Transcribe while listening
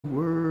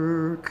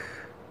Work.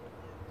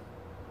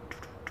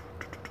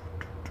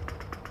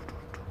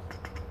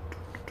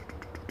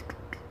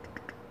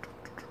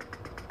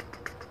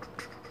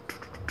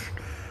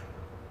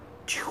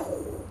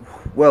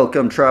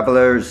 Welcome,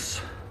 travelers.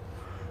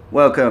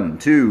 Welcome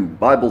to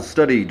Bible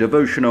Study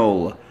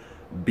Devotional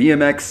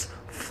BMX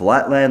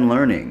Flatland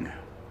Learning,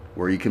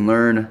 where you can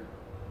learn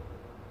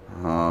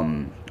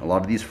a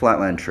lot of these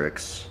flatland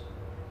tricks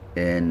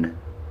in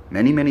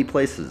many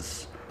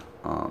places.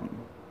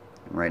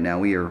 Right now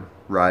we are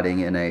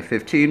riding in a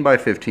 15 by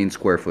 15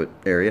 square foot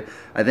area.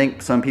 I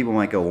think some people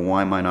might go, well,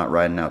 why am I not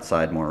riding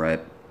outside more, right?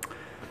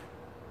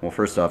 Well,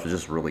 first off, it's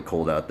just really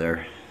cold out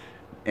there.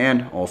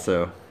 And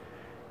also,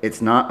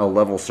 it's not a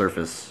level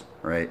surface,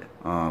 right?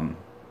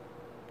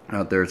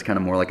 Out there, it's kind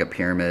of more like a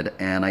pyramid.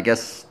 And I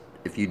guess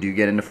if you do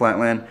get into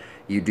flatland,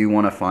 you do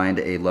want to find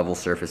a level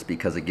surface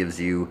because it gives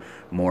you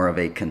more of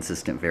a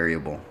consistent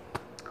variable.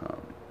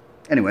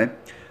 Anyway,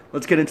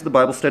 let's get into the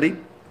Bible study.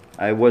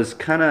 I was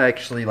kind of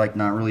actually like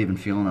not really even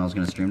feeling I was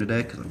going to stream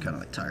today because I'm kind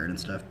of like tired and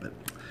stuff, but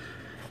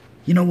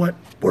you know what?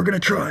 We're going to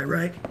try,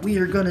 right? We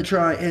are going to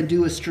try and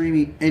do a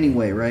streaming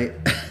anyway, right?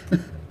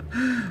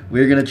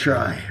 We're going to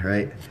try,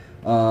 right?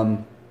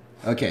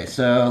 Okay,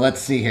 so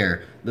let's see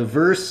here. The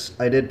verse,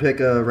 I did pick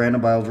a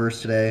random Bible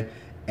verse today,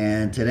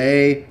 and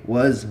today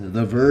was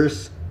the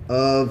verse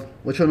of,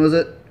 which one was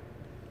it?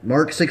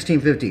 Mark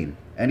 16:15.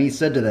 And he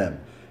said to them,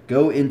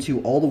 "Go into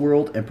all the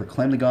world and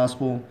proclaim the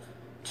gospel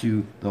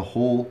to the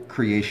whole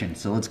creation."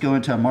 So let's go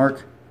into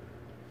Mark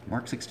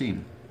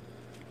 16.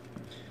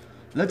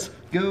 Let's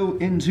go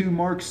into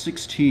Mark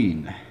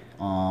 16.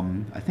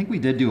 I think we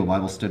did do a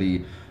Bible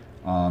study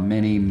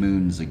many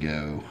moons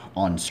ago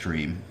on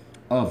stream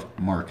of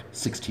Mark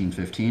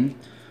 16:15.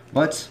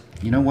 But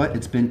you know what?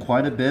 It's been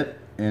quite a bit,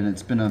 and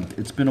it's been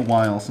a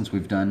while since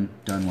we've done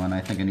one. I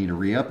think I need to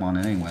re-up on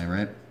it anyway,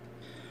 right?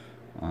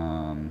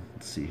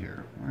 Let's see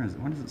here. Where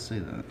does it say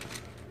that?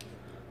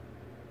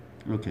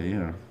 Okay,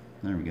 yeah.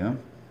 There we go.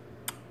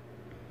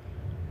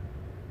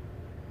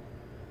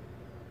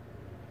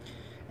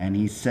 And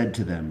he said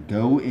to them,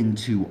 "Go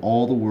into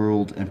all the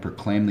world and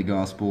proclaim the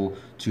gospel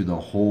to the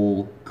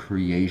whole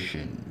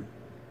creation.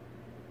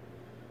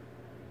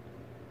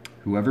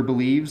 Whoever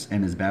believes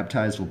and is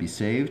baptized will be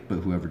saved,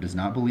 but whoever does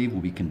not believe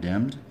will be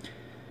condemned.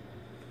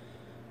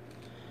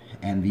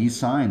 And these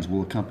signs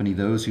will accompany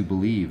those who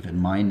believe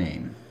in my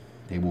name.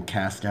 They will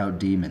cast out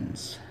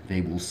demons. They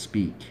will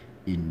speak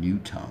in new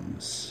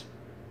tongues."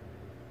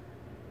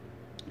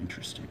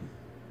 Interesting.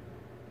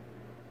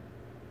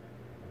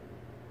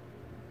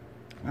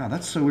 Wow,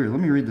 that's so weird. Let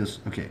me read this.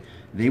 Okay.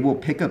 "They will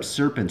pick up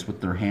serpents with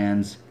their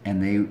hands,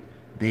 and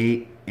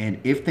and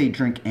if they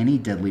drink any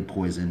deadly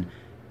poison,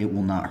 it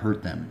will not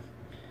hurt them.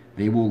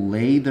 They will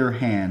lay their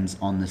hands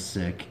on the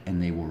sick,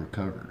 and they will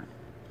recover."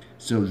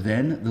 So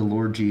then the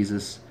Lord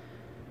Jesus,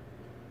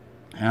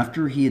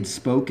 after he had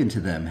spoken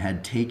to them,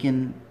 had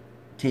taken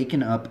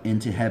up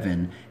into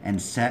heaven and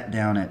sat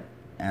down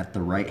at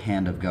the right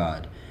hand of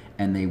God.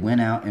 And they went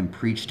out and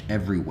preached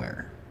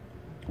everywhere,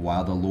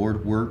 while the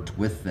Lord worked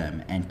with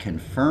them and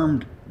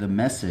confirmed the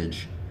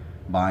message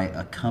by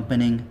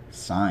accompanying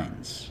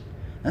signs.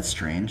 That's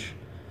strange.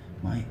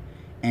 Why?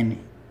 And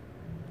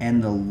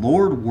the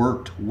Lord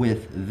worked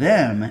with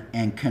them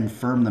and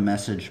confirmed the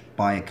message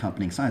by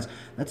accompanying signs.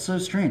 That's so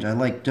strange. I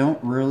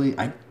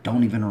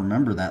don't even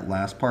remember that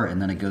last part,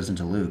 and then it goes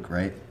into Luke,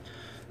 right?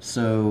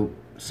 So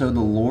the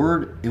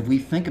Lord, if we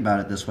think about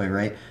it this way,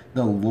 right?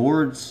 The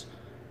Lord's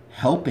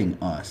helping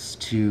us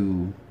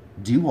to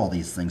do all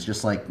these things,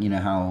 just like, you know,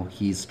 how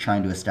he's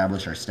trying to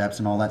establish our steps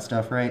and all that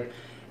stuff, right?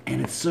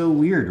 And it's so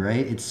weird,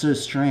 right? It's so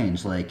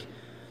strange. Like,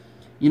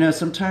 you know,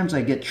 sometimes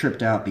I get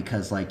tripped out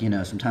because, like, you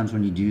know, sometimes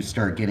when you do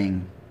start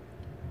getting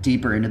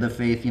deeper into the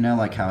faith, you know,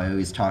 like how I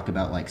always talk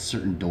about, like,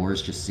 certain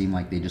doors just seem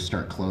like they just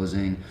start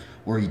closing,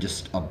 or you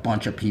just, a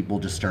bunch of people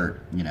just start,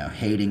 you know,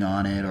 hating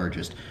on it, or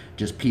just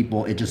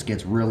people, it just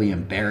gets really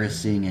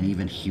embarrassing and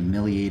even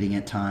humiliating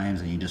at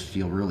times, and you just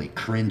feel really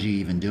cringy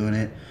even doing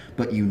it.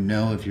 But you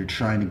know, if you're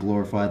trying to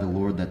glorify the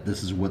Lord, that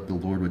this is what the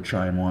Lord would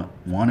try and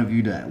want of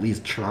you, to at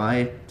least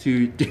try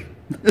to do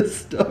this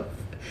stuff,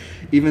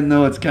 even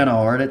though it's kind of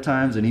hard at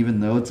times, and even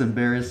though it's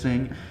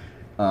embarrassing.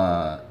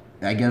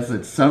 I guess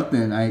it's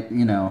something,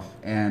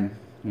 and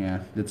yeah,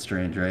 it's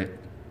strange, right?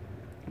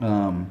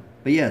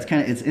 But yeah,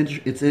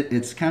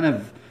 it's kind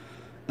of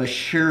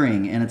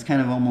assuring, and it's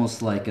kind of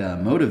almost like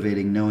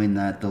motivating, knowing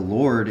that the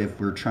Lord, if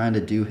we're trying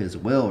to do His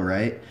will,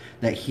 right,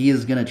 that He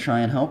is going to try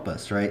and help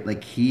us, right?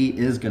 Like, He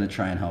is going to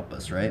try and help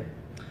us, right?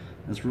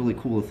 That's really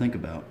cool to think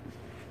about.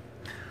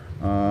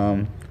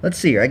 Let's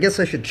see here. I guess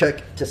I should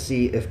check to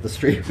see if the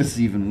stream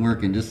is even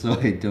working, just so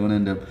I don't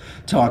end up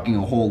talking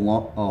a whole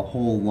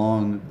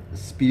long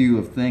spew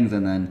of things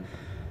and then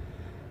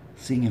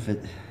seeing if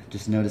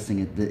just noticing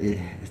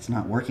it's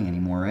not working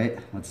anymore, right?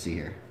 Let's see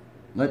here.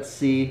 Let's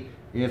see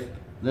if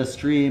the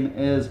stream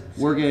is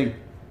working.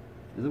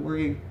 Is it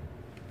working?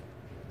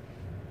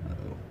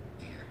 Uh-oh.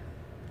 Here.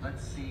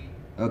 Let's see.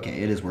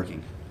 Okay, it is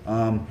working.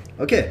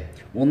 Okay.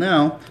 Well,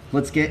 now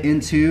let's get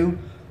into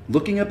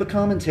looking up a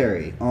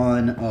commentary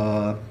on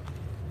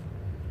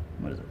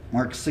what is it?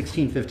 Mark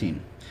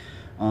 16:15.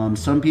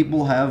 Some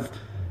people have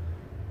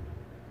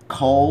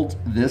called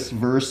this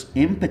verse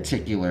in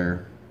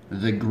particular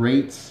the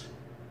Great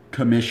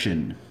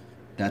Commission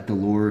that the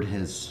Lord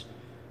has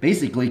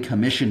basically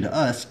commissioned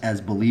us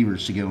as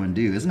believers to go and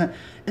do. Isn't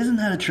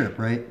that a trip,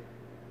 right?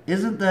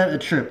 Isn't that a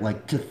trip,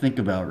 like, to think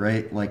about,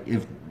 right? Like,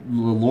 if the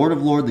Lord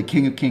of Lords, the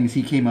King of Kings,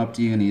 he came up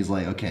to you and he's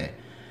like, okay,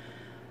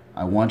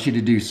 I want you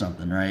to do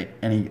something, right?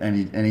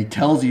 And he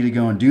tells you to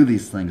go and do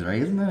these things,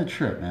 right? Isn't that a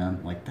trip, man?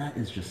 Like, that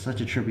is just such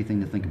a trippy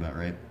thing to think about,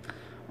 right?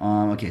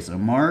 Okay, so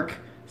Mark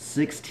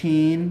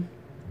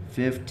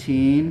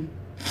 16:15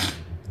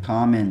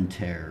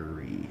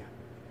 commentary.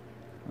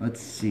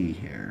 Let's see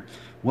here.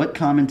 What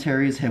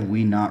commentaries have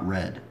we not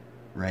read,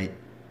 right?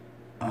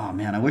 Oh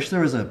man, I wish there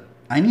was a.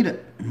 I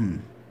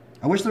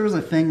wish there was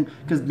a thing,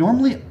 because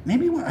normally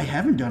maybe I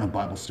haven't done a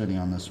Bible study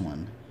on this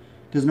one,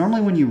 because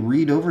normally when you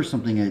read over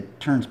something it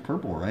turns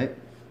purple, right?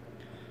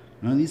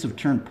 None of these have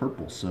turned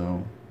purple,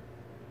 so.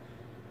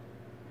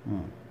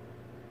 Oh.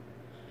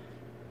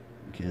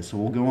 Okay, so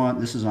we'll go on.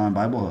 This is on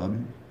Bible Hub.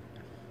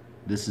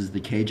 This is the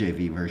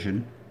KJV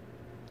version.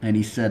 And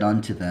he said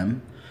unto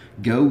them,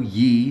 go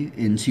ye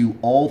into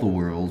all the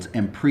world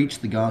and preach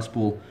the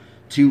gospel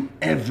to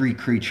every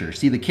creature.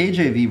 See, the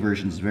KJV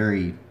version is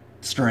very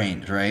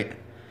strange, right?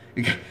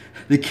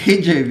 The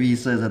KJV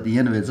says at the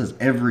end of it, it says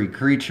every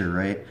creature,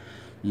 right?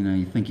 You know,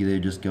 you think they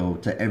just go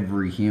to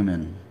every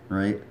human,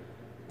 right?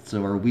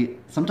 So are we,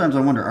 sometimes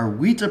I wonder, are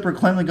we to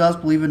proclaim the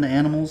gospel even to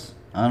animals?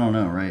 I don't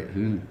know, right?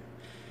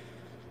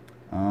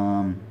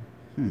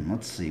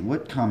 Let's see.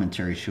 What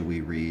commentary should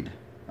we read?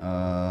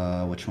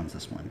 Which one's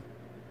this one?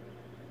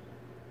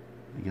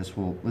 I guess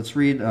let's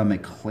read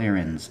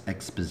McLaren's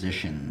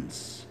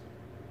Expositions.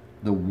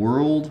 The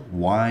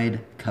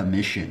Worldwide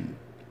Commission.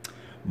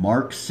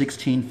 Mark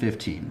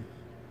 16:15.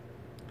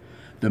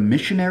 The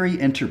missionary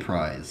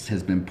enterprise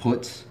has been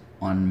put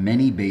on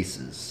many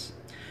bases.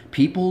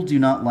 People do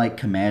not like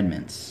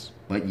commandments,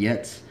 but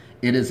yet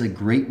it is a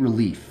great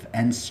relief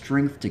and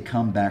strength to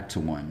come back to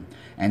one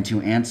and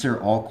to answer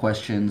all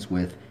questions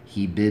with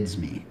 "He bids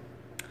me."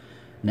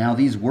 Now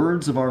these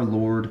words of our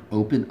Lord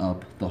open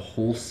up the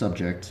whole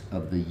subject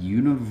of the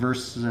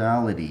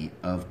universality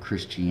of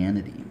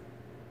Christianity.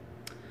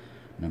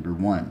 Number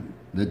 1,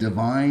 the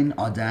divine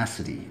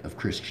audacity of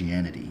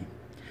Christianity.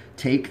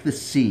 Take the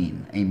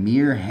scene, a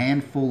mere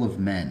handful of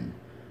men,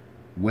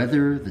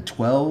 whether the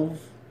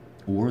 12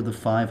 or the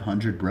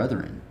 500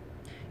 brethren,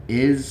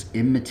 is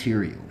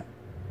immaterial.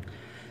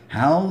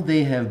 How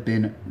they have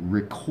been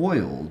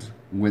recoiled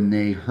when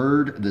they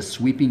heard the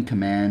sweeping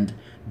command,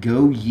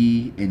 go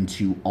ye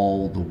into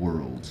all the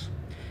world.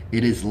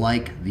 It is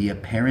like the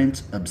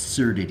apparent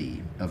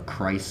absurdity of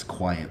Christ's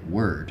quiet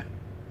word.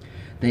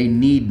 They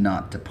need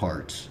not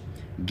depart.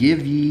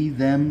 Give ye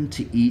them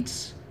to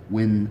eat,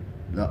 when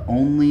the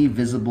only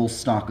visible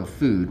stock of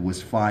food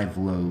was 5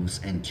 loaves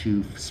and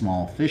 2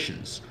 small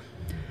fishes.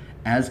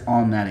 As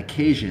on that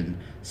occasion,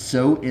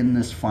 so in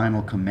this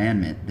final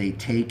commandment, they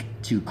take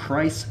to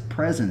Christ's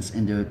presence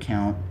into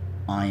account,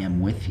 I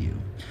am with you.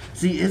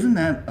 See, isn't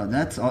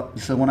that's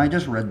so when I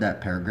just read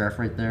that paragraph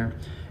right there,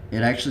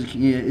 it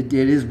actually, it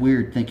is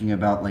weird thinking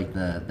about like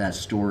that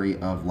story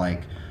of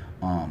like,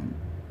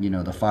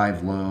 the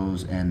 5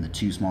 loaves and the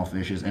 2 small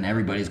fishes, and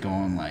everybody's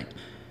going like,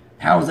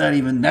 how's that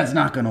even, that's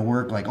not going to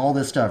work, like all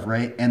this stuff,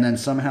 right? And then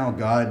somehow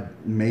God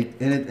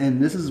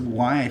and this is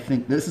why I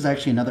think this is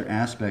actually another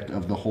aspect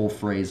of the whole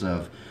phrase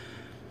of,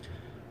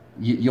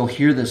 you'll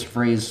hear this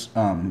phrase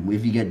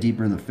if you get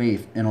deeper in the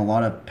faith, and a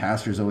lot of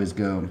pastors always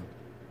go,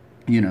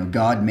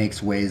 God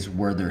makes ways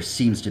where there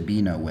seems to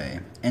be no way.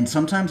 And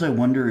sometimes I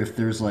wonder if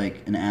there's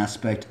like an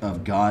aspect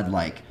of God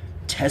like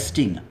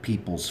testing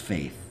people's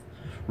faith,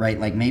 right?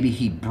 Like maybe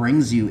he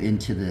brings you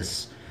into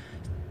this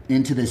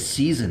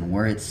season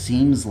where it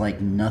seems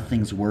like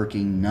nothing's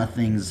working,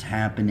 nothing's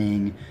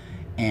happening,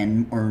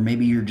 or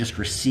maybe you're just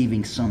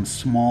receiving some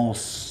small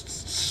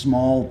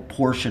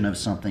portion of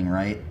something,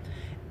 right?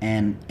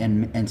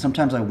 And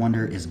sometimes I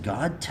wonder, is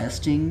God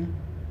testing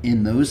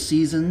in those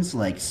seasons,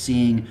 like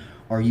seeing,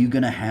 are you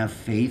going to have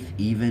faith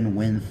even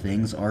when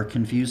things are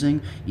confusing,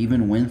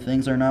 even when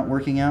things are not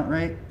working out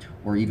right,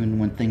 or even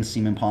when things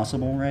seem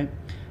impossible, right?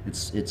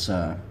 It's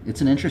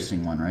an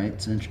interesting one, right?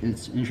 It's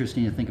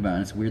interesting to think about,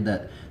 and it's weird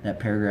that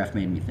paragraph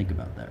made me think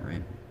about that,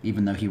 right?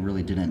 Even though he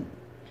really didn't.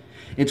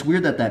 It's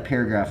weird that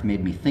paragraph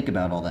made me think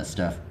about all that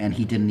stuff, and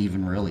he didn't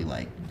even really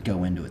like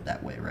go into it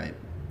that way, right?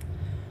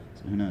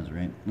 So who knows,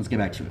 right? Let's get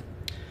back to it.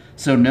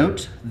 So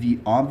note the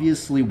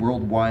obviously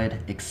worldwide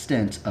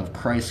extent of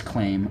Christ's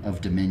claim of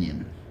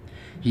dominion.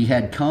 He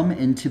had come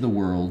into the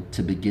world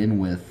to begin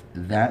with,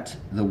 that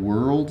the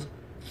world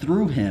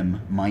through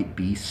him might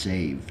be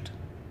saved.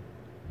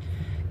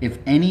 If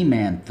any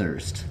man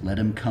thirst, let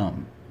him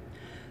come.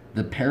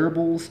 The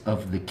parables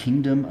of the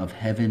kingdom of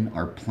heaven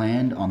are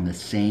planned on the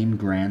same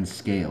grand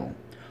scale.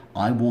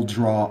 I will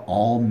draw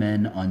all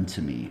men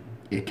unto me.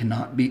 It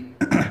cannot be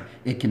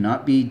it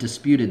cannot be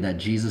disputed that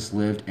Jesus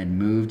lived and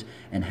moved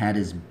and had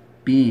his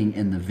being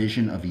in the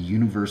vision of a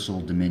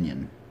universal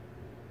dominion.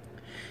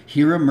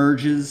 Here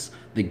emerges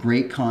the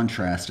great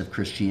contrast of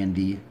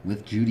Christianity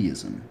with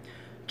Judaism.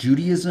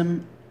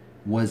 Judaism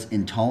was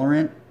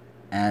intolerant,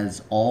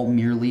 as all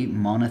merely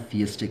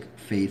monotheistic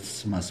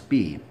faiths must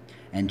be,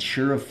 and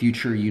sure of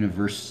future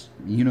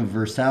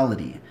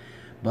universality.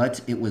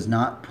 But it was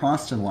not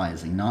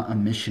proselytizing, not a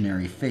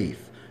missionary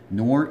faith,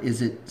 nor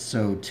is it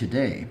so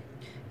today.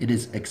 It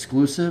is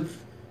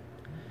exclusive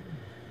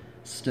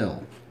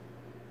still.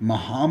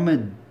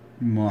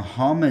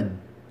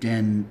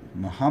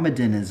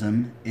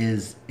 Mohammedanism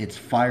is its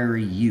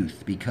fiery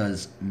youth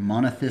because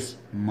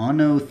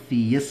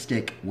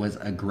monotheistic was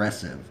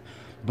aggressive,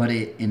 but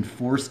it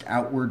enforced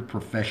outward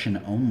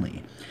profession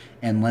only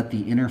and let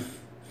the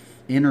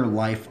inner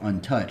life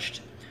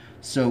untouched.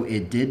 So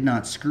it did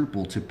not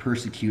scruple to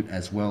persecute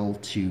as well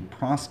to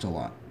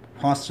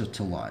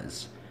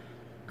proselytize.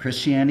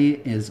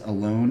 Christianity is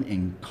alone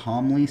in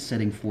calmly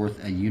setting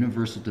forth a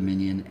universal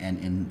dominion and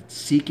in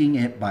seeking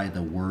it by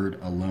the word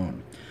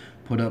alone.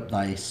 Put up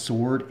thy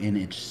sword in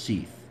its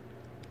sheath.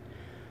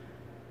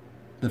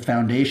 The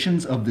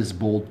foundations of this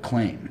bold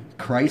claim: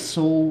 Christ's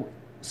soul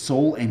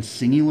and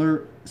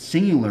singular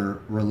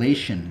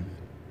relation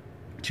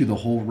to the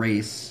whole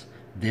race.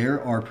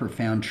 There are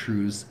profound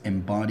truths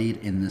embodied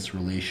in this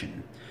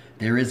relation.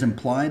 There is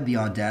implied the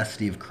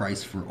audacity of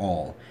Christ for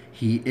all.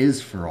 He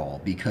is for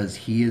all, because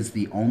he is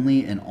the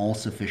only and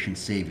all-sufficient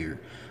Savior.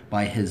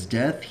 By his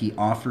death he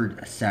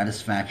offered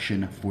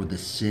satisfaction for the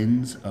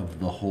sins of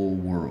the whole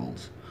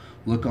world.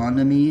 Look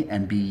unto me,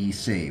 and be ye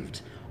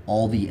saved,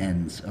 all the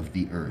ends of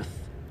the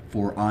earth.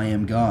 For I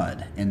am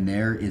God, and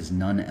there is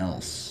none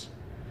else.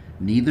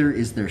 Neither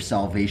is there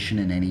salvation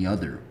in any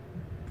other,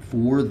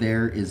 for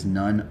there is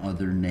none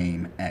other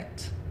name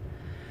ect.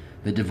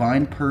 The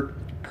divine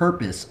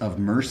purpose of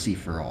mercy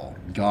for all.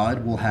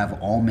 God will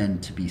have all men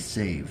to be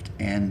saved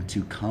and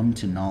to come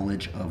to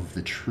knowledge of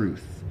the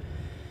truth.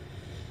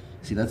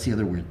 See, that's the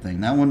other weird thing.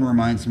 That one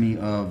reminds me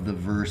of the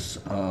verse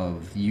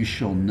of, you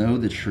shall know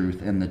the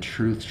truth, and the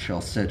truth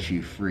shall set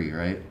you free,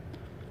 right?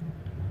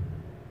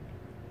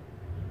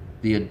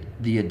 The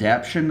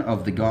adaptation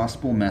of the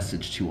gospel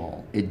message to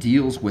all. It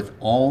deals with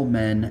all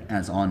men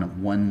as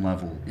on one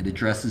level. It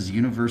addresses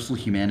universal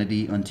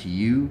humanity. Unto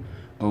you,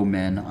 O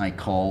men, I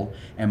call,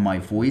 and my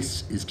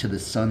voice is to the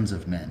sons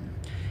of men.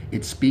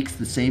 It speaks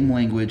the same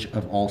language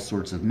of all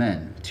sorts of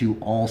men, to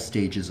all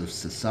stages of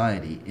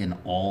society, in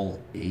all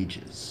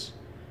ages.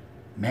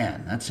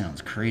 Man, that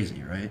sounds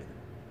crazy, right?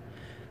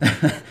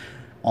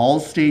 All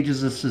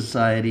stages of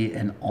society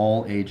and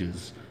all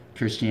ages.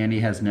 Christianity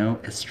has no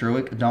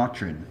esoteric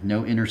doctrine,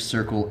 no inner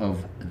circle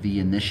of the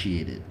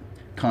initiated.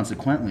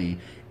 Consequently,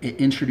 it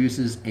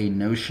introduces a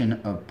notion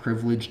of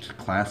privileged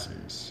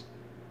classes.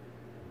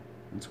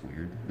 That's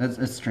weird.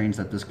 That's strange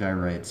that this guy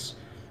writes,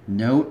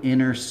 no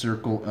inner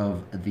circle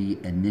of the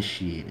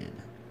initiated.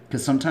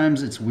 Because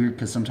sometimes it's weird,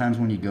 because sometimes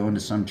when you go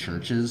into some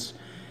churches,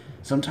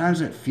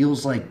 sometimes it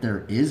feels like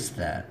there is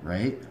that,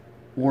 right?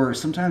 Or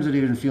sometimes it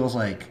even feels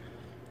like,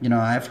 you know,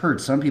 I've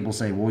heard some people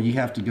say, well, you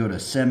have to go to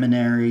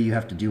seminary, you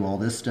have to do all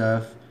this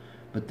stuff.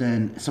 But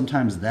then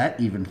sometimes that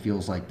even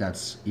feels like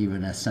that's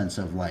even a sense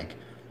of like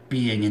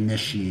being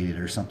initiated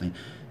or something.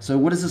 So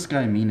what is this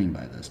guy meaning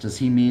by this? Does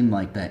he mean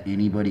like that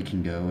anybody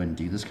can go and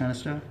do this kind of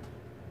stuff?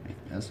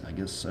 I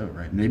guess so,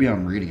 right? Maybe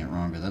I'm reading it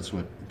wrong, but that's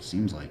what it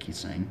seems like he's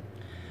saying.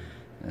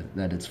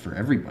 That it's for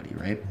everybody,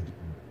 right?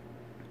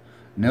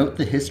 Note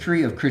the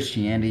history of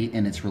Christianity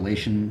and its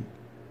relation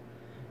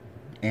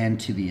and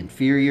to the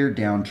inferior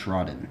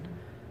downtrodden.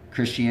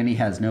 Christianity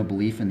has no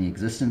belief in the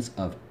existence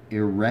of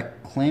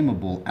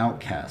irreclaimable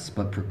outcasts,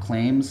 but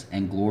proclaims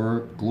and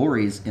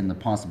glories in the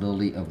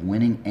possibility of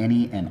winning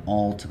any and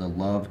all to the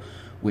love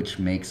which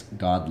makes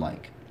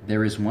godlike.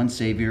 There is one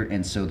Savior,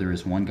 and so there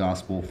is one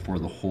gospel for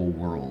the whole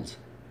world.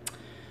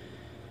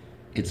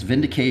 Its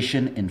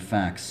vindication in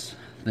facts.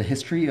 The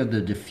history of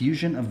the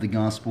diffusion of the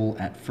gospel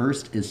at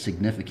first is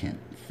significant.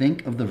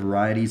 Think of the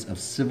varieties of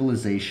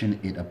civilization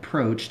it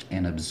approached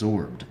and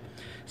absorbed.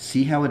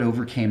 See how it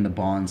overcame the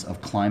bonds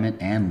of climate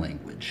and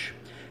language.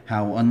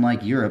 How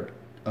unlike Europe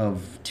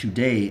of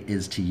today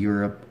is to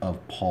Europe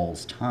of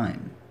Paul's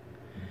time.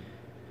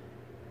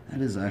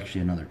 That is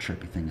actually another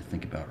trippy thing to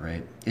think about,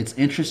 right? It's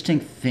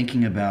interesting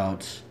thinking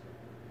about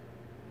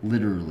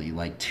literally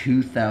like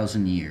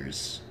 2,000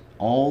 years.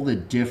 All the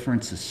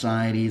different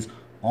societies,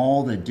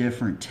 all the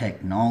different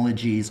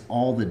technologies,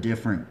 all the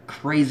different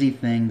crazy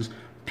things,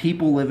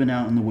 people living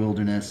out in the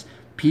wilderness,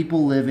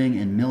 people living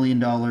in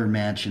 $1,000,000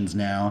 mansions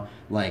now,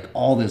 like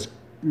all this,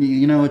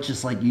 you know, it's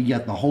just like you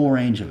get the whole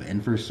range of it.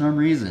 And for some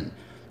reason,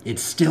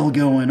 it's still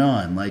going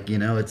on. Like, you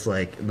know, it's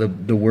like the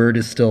word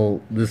is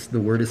still the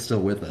word is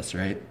still with us,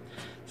 right?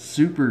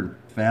 Super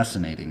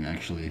fascinating,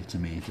 actually, to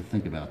me to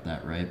think about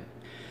that, right?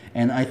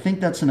 And I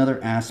think that's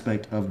another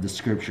aspect of the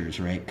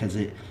scriptures, right? Because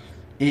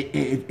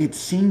it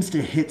seems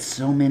to hit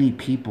so many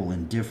people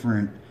in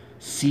different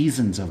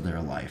seasons of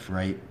their life,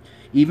 right?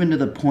 Even to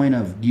the point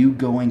of you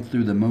going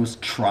through the most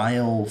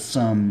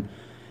trial-some,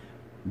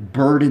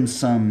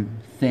 burdensome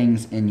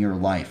things in your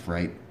life,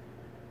 right?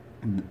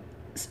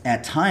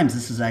 At times,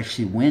 this is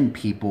actually when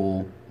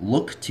people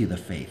look to the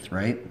faith,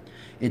 right?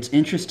 It's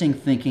interesting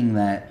thinking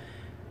that,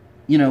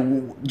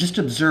 just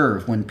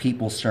observe when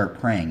people start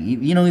praying.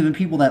 Even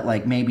people that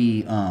like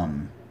maybe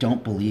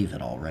don't believe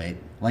at all, right?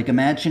 Like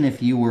imagine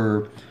if you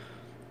were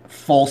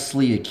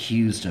falsely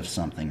accused of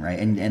something, right?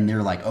 And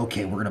they're like,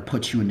 okay, we're gonna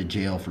put you into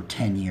jail for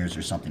 10 years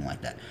or something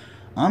like that.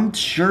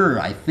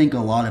 I think a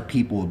lot of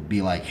people would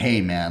be like,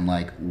 hey man,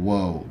 like,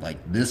 whoa, like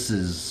this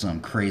is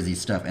some crazy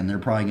stuff. And they're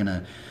probably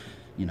gonna,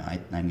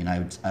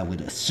 I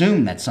would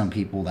assume that some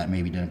people that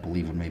maybe didn't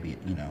believe would maybe,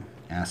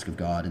 ask of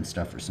God and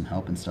stuff for some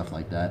help and stuff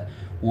like that.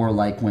 Or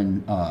like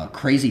when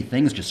crazy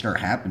things just start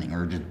happening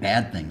or just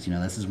bad things,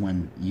 this is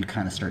when you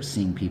kind of start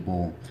seeing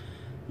people,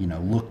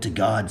 look to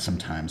God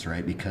sometimes,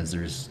 right? Because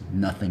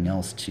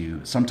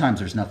sometimes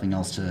there's nothing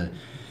else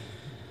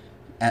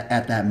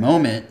at that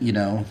moment,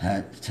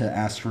 to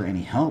ask for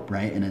any help,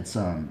 right? And it's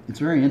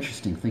very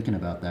interesting thinking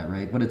about that,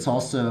 right? But it's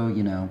also,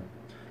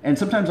 and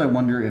sometimes I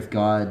wonder if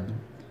God,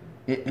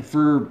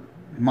 for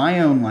my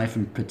own life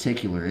in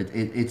particular,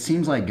 it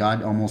seems like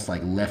God almost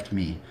like left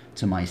me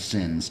to my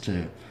sins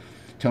to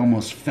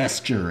almost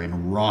fester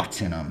and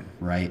rot in them,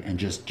 right? And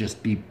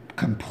just be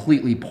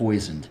completely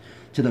poisoned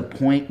to the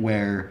point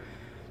where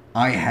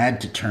I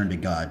had to turn to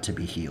God to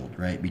be healed,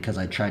 right? Because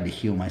I tried to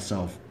heal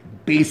myself,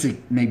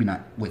 maybe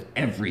not with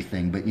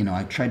everything, but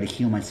I tried to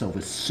heal myself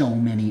with so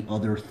many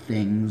other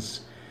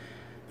things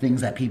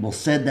that people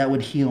said that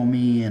would heal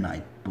me, and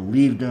I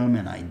believed them,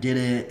 and I did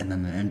it, and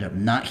then they end up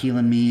not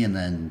healing me, and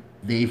then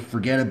they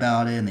forget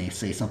about it, and they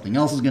say something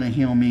else is going to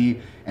heal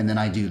me, and then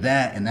I do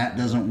that, and that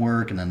doesn't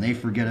work, and then they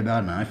forget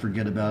about it, and I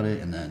forget about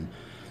it, and then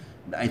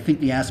I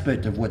think the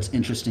aspect of what's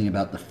interesting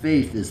about the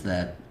faith is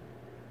that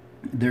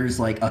there's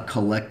like a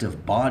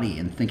collective body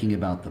and thinking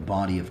about the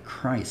body of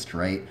Christ,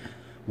 right?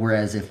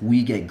 Whereas if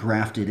we get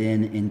grafted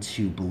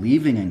into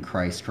believing in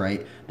Christ,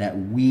 right, that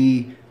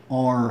we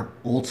are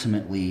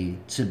ultimately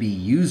to be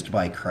used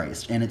by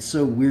Christ. And it's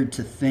so weird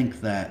to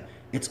think that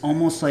it's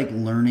almost like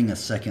learning a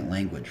second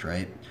language,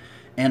 right?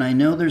 And I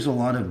know there's a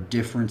lot of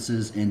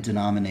differences in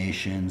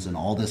denominations and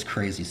all this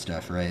crazy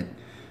stuff, right?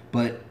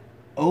 But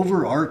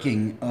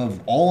overarching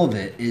of all of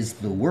it is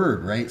the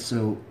word, right?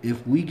 So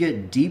if we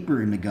get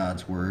deeper into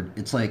God's word,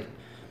 it's like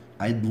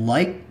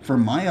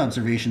from my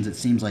observations, it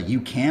seems like you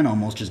can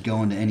almost just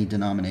go into any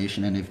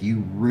denomination, and if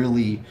you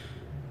really,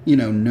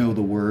 know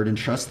the word and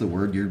trust the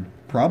word, you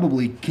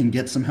probably can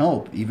get some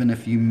help, even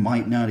if you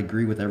might not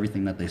agree with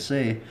everything that they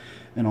say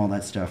and all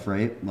that stuff,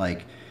 right?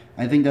 Like,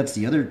 I think that's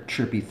the other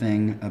trippy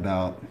thing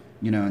about,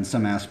 in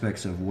some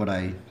aspects of what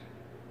I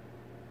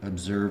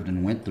observed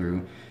and went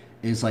through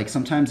is like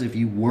sometimes if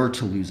you were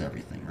to lose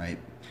everything, right?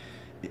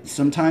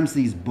 Sometimes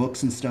these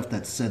books and stuff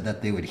that said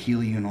that they would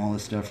heal you and all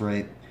this stuff,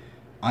 right?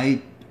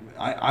 I,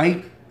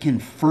 I can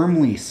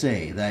firmly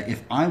say that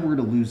if I were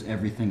to lose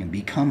everything and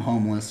become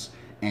homeless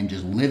and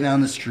just live out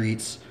on the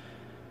streets,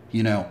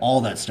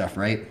 all that stuff,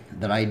 right?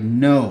 That I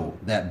know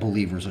that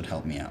believers would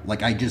help me out.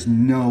 Like I just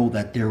know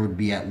that there would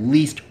be at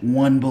least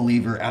one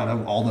believer out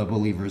of all the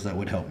believers that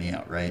would help me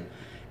out, right?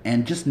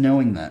 And just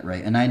knowing that,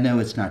 right? And I know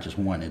it's not just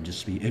one;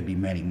 it'd be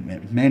many,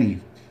 many, many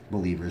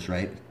believers,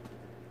 right?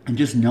 And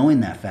just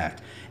knowing that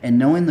fact, and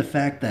knowing the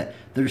fact that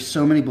there's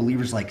so many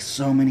believers, like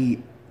so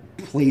many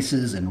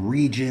places and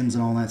regions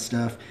and all that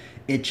stuff,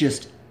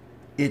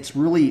 it's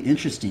really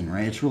interesting,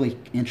 right? It's really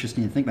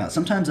interesting to think about.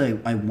 Sometimes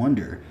I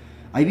wonder.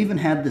 I've even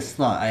had this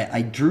thought.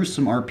 I drew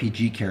some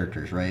RPG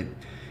characters, right?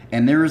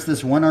 And there was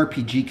this one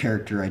RPG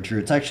character I drew.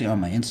 It's actually on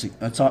my It's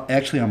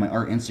actually on my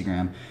art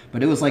Instagram.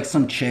 But it was like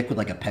some chick with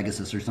like a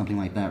Pegasus or something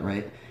like that,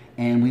 right?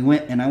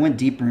 And I went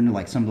deeper into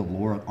like some of the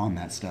lore on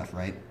that stuff,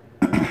 right?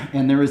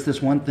 And there was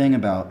this one thing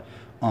about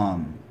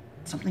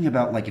something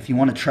about like if you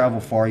want to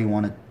travel far, if you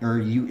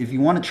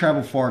want to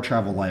travel far,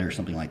 travel light or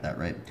something like that,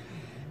 right?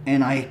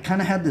 And I kind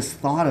of had this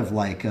thought of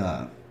like,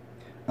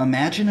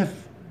 imagine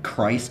if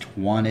Christ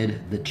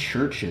wanted the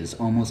churches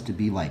almost to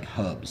be like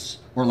hubs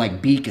or like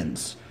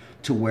beacons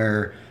to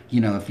where,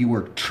 if you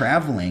were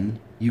traveling,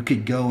 you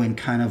could go and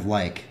kind of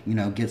like,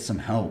 get some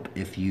help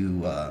if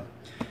you,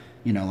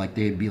 like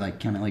they'd be like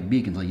kind of like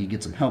beacons, like you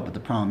get some help. But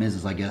the problem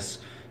is I guess,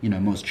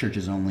 most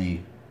churches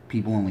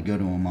people only go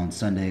to them on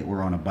Sunday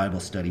or on a Bible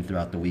study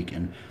throughout the week.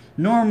 And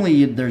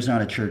normally there's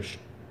not a church,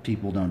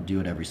 people don't do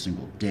it every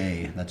single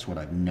day. That's what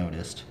I've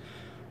noticed.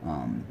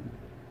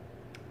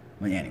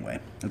 But anyway,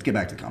 let's get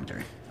back to the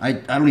commentary. I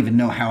don't even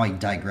know how I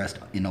digressed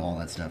into all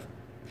that stuff.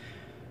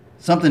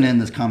 Something in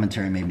this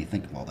commentary made me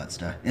think of all that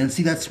stuff. And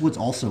see, that's what's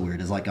also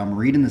weird is like I'm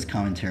reading this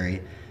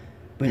commentary,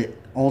 but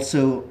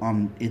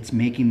also it's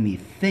making me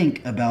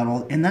think about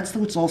all. And that's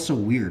what's also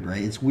weird,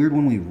 right? It's weird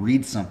when we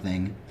read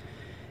something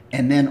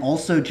and then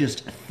also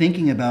just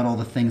thinking about all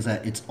the things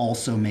that it's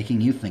also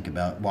making you think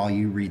about while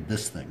you read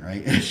this thing,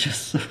 right? It's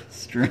just so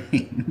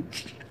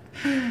strange.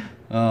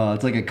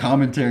 It's like a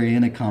commentary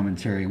in a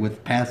commentary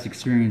with past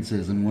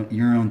experiences and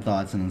your own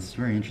thoughts, and it's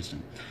very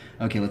interesting.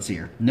 Okay, let's see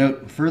here.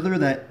 Note further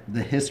that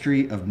the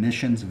history of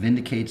missions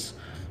vindicates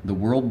the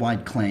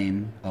worldwide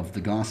claim of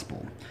the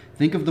gospel.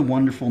 Think of the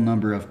wonderful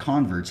number of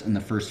converts in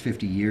the first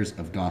 50 years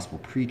of gospel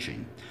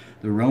preaching.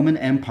 The Roman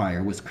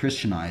Empire was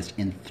Christianized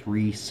in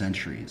 3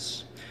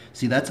 centuries.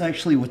 See, that's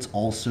actually what's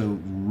also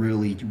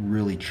really,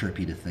 really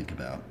trippy to think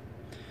about.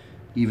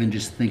 Even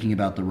just thinking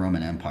about the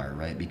Roman Empire,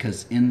 right?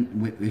 Because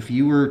if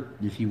you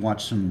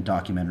watch some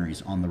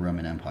documentaries on the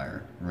Roman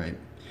Empire, right?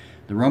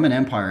 The Roman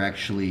Empire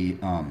actually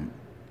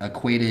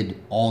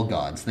equated all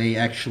gods. They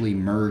actually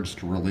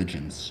merged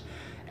religions,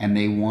 and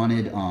they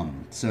wanted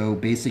so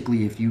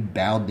basically, if you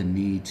bowed the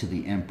knee to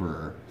the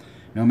emperor,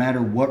 no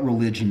matter what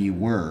religion you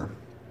were,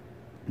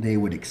 they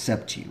would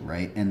accept you,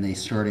 right? And they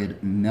started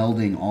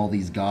melding all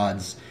these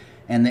gods,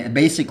 and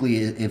basically,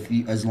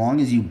 as long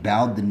as you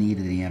bowed the knee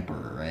to the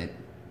emperor, right,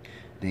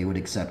 they would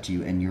accept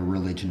you, and your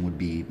religion would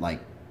be like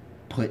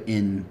put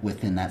in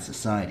within that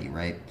society,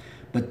 right?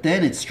 But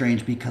then it's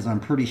strange because I'm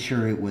pretty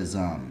sure it was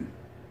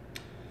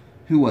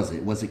who was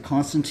it? Was it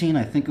Constantine?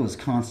 I think it was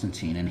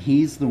Constantine, and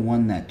he's the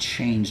one that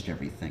changed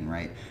everything,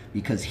 right?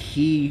 Because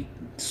he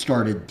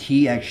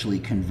actually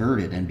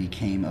converted and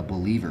became a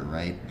believer,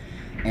 right?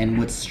 And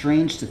what's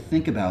strange to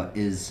think about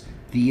is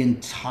the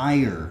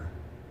entire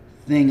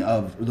thing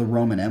of the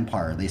Roman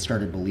Empire, they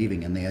started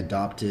believing and they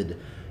adopted,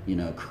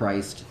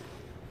 Christ.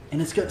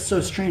 And it's got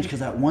so strange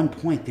because at one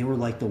point they were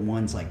like the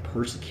ones like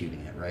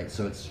persecuting it, right?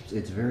 So it's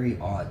very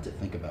odd to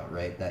think about,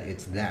 right? That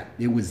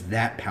it was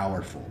that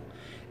powerful.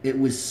 It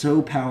was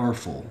so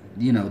powerful,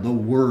 the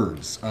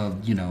words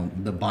of,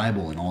 the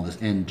Bible and all this,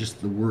 and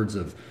just the words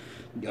of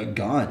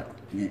God,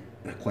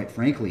 quite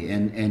frankly.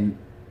 And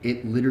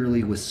it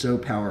literally was so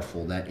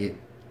powerful that it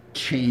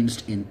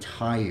changed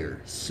entire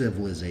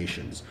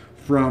civilizations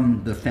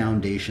from the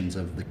foundations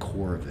of the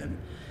core of him.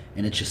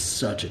 And it's just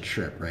such a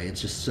trip, right?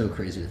 It's just so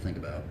crazy to think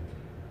about.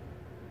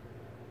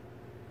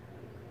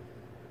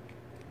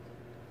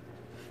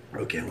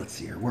 Okay, let's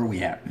see here. Where are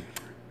we at?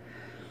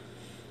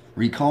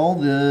 Recall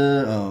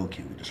the... Oh,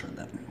 okay, we just read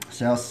that.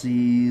 South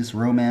Seas,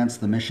 romance,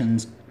 the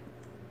missions.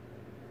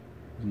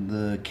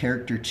 The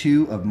character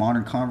 2 of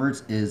modern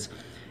converts is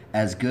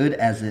as good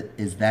as it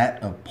is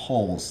that of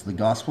Paul's. The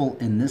gospel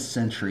in this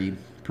century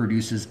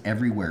produces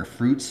everywhere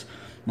fruits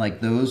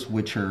like those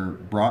which are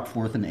brought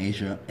forth in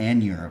Asia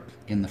and Europe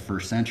in the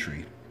first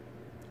century.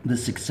 The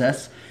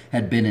success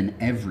had been in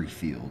every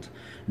field.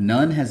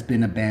 None has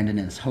been abandoned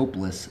as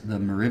hopeless. The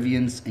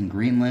Moravians in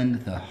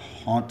Greenland, the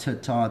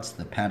Hottentots,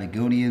 the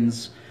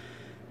Patagonians.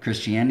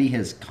 Christianity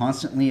has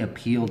constantly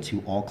appealed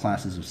to all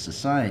classes of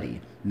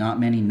society. Not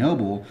many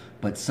noble,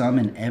 but some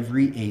in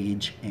every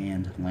age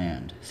and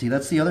land. See,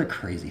 that's the other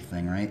crazy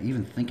thing, right?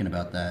 Even thinking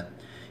about that.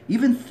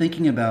 Even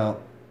thinking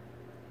about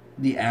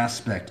the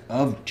aspect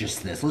of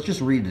just this. Let's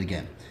just read it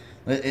again.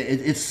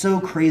 It's so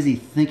crazy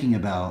thinking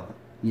about,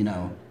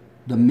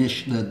 the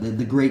mission,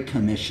 the Great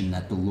Commission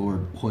that the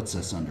Lord puts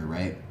us under,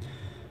 right?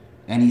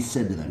 And he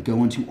said to them,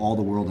 go into all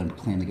the world and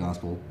proclaim the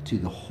gospel to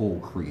the whole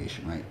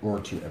creation, right? Or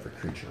to every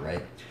creature,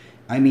 right?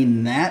 I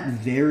mean,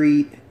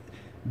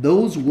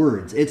 those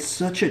words, it's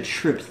such a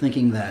trip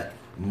thinking that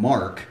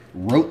Mark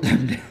wrote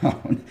them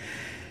down.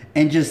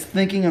 And just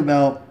thinking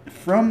about,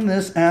 from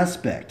this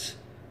aspect,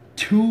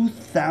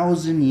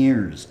 2,000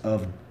 years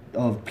of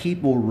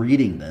people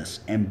reading this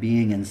and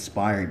being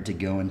inspired to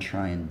go and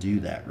try and do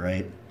that,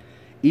 right?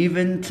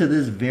 Even to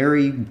this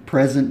very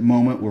present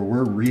moment where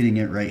we're reading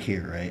it right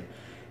here, right?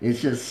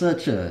 It's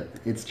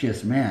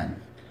just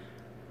man.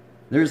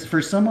 There's,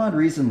 for some odd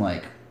reason,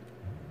 like,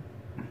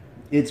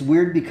 it's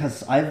weird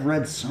because I've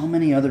read so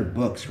many other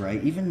books,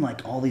 right? Even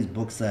like all these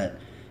books that,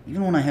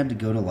 even when I had to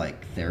go to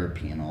like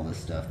therapy and all this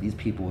stuff, these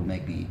people would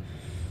make me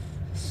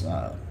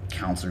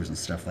counselors and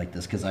stuff like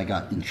this because I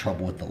got in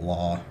trouble with the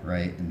law,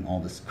 right? And all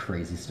this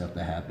crazy stuff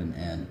that happened.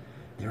 And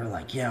they were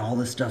like, yeah, all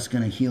this stuff's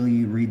going to heal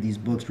you. Read these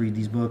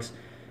books.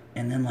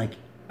 And then like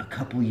a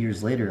couple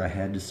years later, I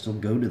had to still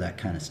go to that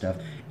kind of stuff.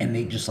 And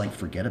they just like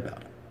forget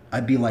about it.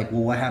 I'd be like,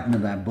 well, what happened to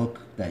that book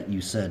that you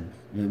said?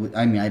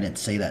 I mean, I didn't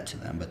say that to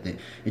them, but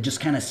it just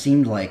kind of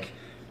seemed like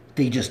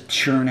they just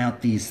churn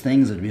out these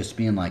things of just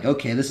being like,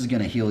 okay, this is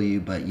going to heal you,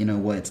 but you know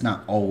what? It's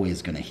not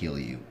always going to heal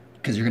you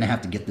because you're going to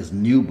have to get this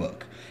new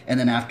book. And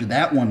then after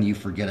that one you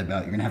forget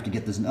about, you're going to have to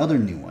get this other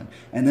new one.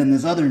 And then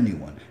this other new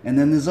one. And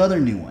then this other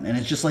new one. And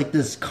it's just like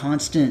this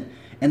constant.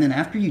 And then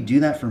after you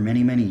do that for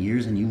many, many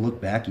years and you look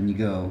back and you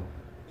go,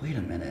 wait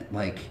a minute,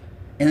 like...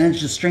 And then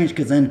it's just strange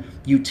because then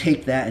you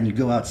take that and you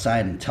go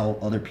outside and tell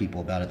other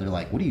people about it. They're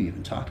like, what are you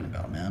even talking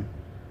about, man?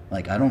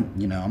 Like, I'm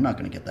not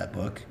going to get that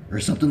book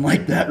or something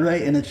like that,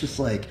 right? And it's just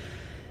like,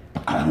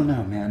 I don't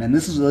know, man. And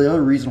this is the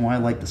other reason why I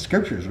like the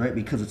scriptures, right?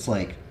 Because it's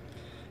like,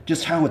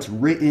 just how it's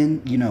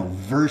written,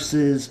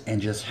 verses, and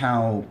just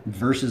how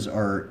verses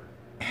are,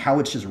 how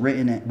it's just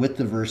written with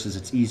the verses,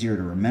 it's easier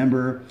to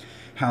remember,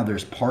 how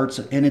there's parts,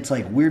 and it's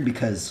like weird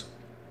because,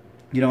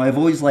 I've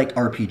always liked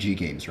RPG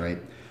games, right?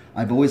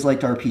 I've always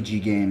liked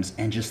RPG games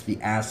and just the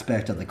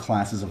aspect of the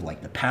classes of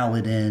like the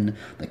paladin,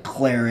 the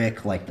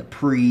cleric, like the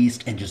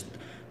priest, and just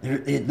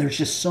there's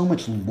just so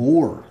much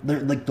lore.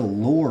 Like the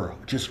lore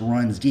just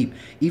runs deep.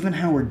 Even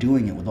how we're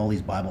doing it with all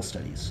these Bible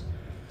studies.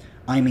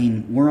 I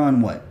mean, we're on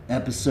what,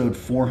 episode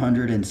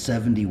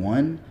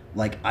 471?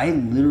 Like, I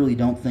literally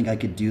don't think I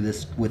could do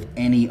this with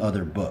any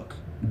other book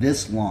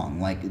this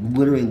long. Like,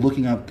 literally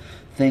looking up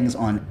things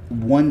on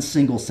one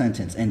single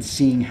sentence and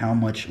seeing how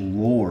much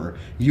lore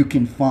you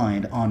can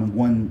find on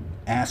one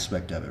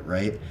aspect of it,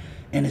 right?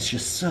 And it's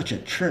just such a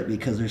trip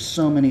because there's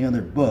so many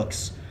other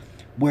books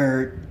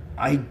where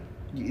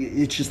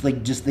it's just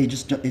like just they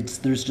just it's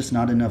there's just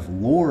not enough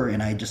lore,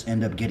 and I just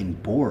end up getting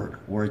bored,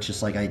 or it's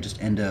just like I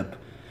just end up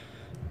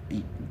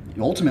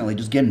ultimately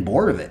just getting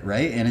bored of it,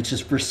 right? And it's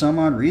just for some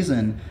odd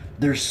reason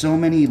there's so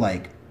many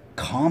like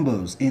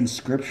combos in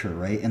scripture,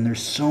 right? And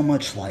there's so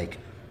much like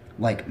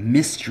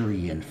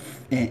mystery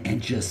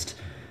and just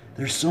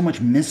there's so much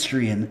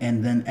mystery and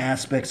then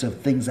aspects of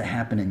things that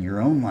happen in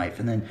your own life,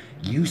 and then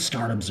you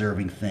start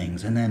observing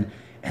things, and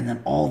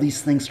then all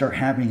these things start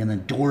happening, and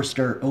then doors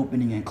start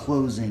opening and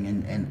closing,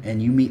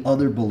 and you meet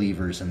other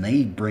believers and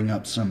they bring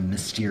up some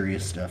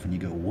mysterious stuff, and you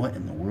go, what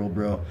in the world,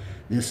 bro?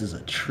 This is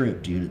a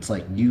trip, dude. It's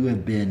like you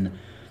have been,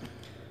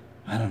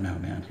 I don't know,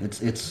 man.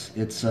 It's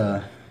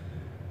a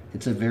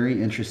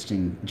very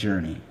interesting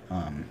journey.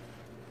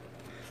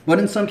 But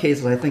in some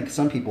cases, I think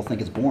some people think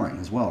it's boring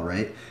as well,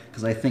 right?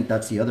 Because I think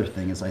that's the other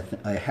thing is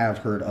I have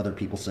heard other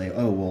people say,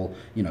 oh, well,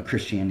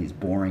 Christianity's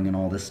boring and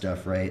all this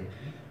stuff, right?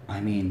 I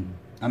mean,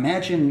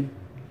 imagine,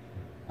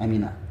 I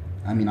mean,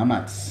 I'm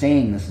not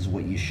saying this is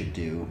what you should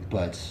do,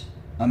 but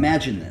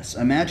imagine this.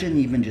 Imagine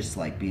even just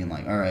like being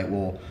like, all right,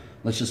 well,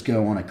 let's just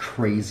go on a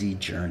crazy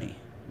journey.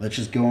 Let's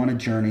just go on a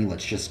journey.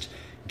 Let's just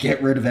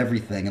get rid of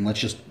everything, and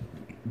let's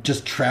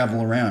just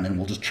travel around, and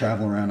we'll just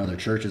travel around other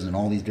churches and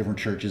all these different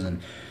churches,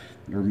 and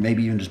or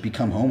maybe even just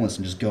become homeless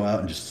and just go out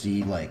and just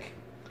see, like,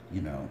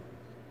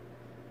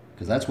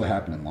 because that's what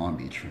happened in Long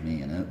Beach for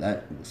me, and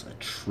that was a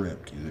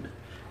trip, dude.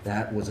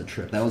 That was a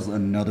trip. That was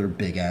another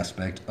big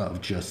aspect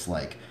of just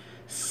like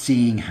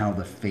seeing how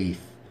the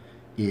faith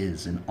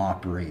is and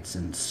operates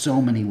in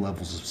so many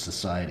levels of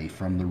society,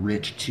 from the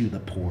rich to the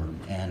poor,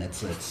 and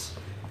it's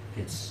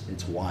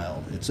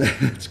wild.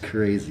 It's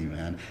crazy,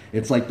 man.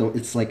 It's like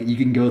you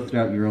can go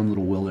throughout your own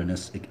little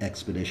wilderness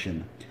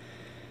expedition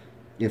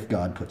if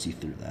God puts you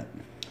through that.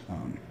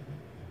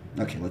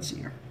 Okay, let's see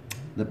here.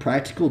 The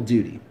practical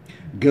duty.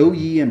 Go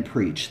ye and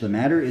preach. The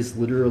matter is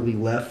literally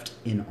left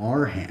in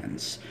our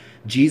hands.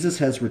 Jesus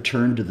has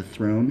returned to the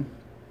throne.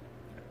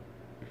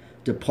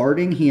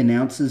 Departing, he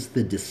announces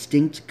the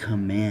distinct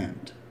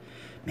command.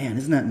 Man,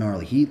 isn't that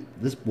gnarly? I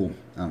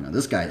don't know,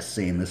 this guy is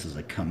saying this is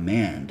a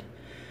command.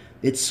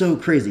 It's so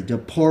crazy.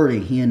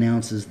 Departing, he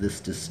announces this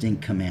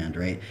distinct command,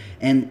 right?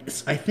 And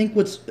I think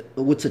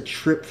what's a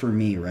trip for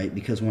me, right?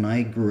 Because when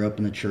I grew up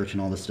in the church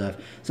and all this stuff,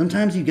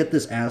 sometimes you get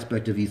this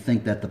aspect of you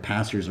think that the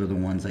pastors are the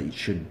ones that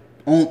should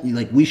only,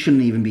 like, we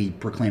shouldn't even be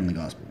proclaiming the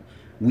gospel.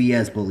 We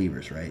as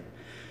believers, right?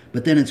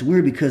 But then it's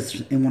weird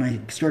because, and when I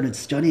started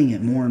studying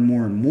it more and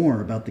more and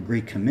more about the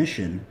Great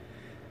Commission,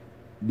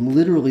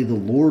 literally the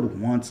Lord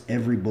wants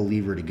every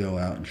believer to go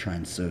out and try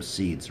and sow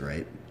seeds,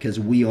 right? Because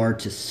we are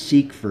to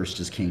seek first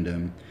his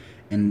kingdom,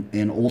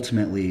 and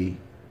ultimately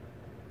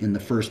in the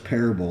first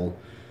parable,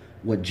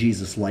 what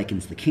Jesus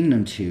likens the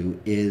kingdom to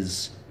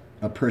is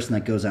a person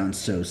that goes out and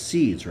sows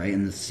seeds, right?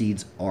 And the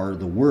seeds are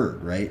the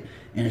word, right?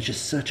 And it's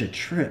just such a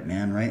trip,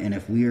 man, right? And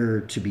if we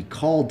are to be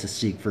called to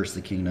seek first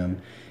the kingdom,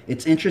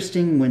 it's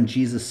interesting when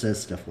Jesus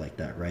says stuff like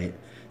that, right?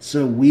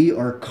 So we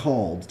are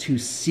called to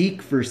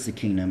seek first the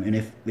kingdom. And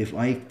if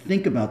I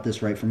think about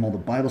this right from all the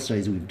Bible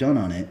studies we've done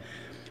on it,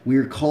 we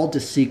are called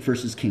to seek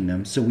first his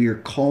kingdom. So we are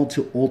called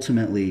to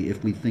ultimately,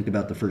 if we think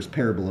about the first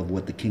parable of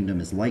what the kingdom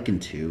is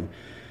likened to,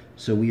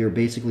 so we are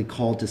basically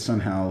called to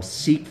somehow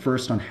seek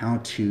first on how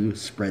to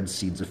spread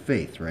seeds of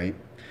faith, right?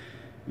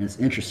 And it's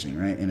interesting,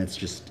 right? And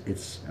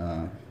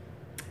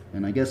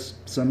and I guess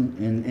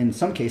in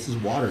some cases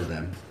water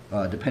them,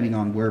 depending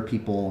on where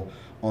people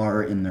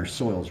are in their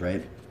soils,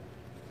 right?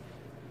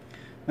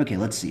 Okay,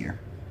 let's see here.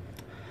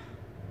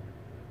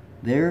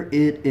 There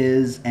it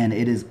is, and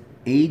it is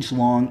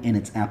age-long in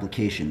its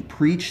application.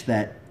 Preach,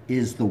 that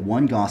is the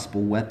one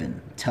gospel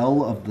weapon.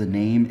 Tell of the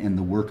name and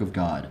the work of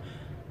God,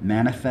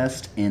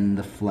 manifest in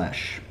the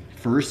flesh.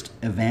 First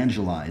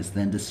evangelize,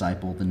 then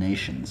disciple the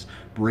nations.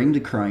 Bring to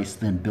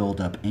Christ, then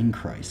build up in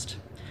Christ.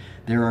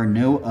 There are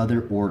no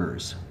other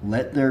orders.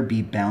 Let there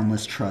be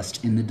boundless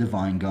trust in the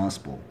divine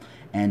gospel,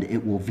 and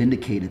it will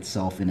vindicate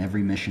itself in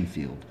every mission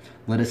field.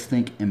 Let us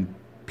think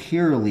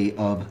purely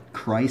of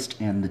Christ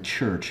and the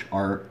church.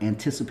 Our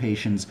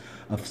anticipations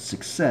of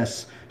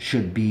success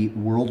should be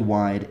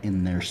worldwide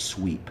in their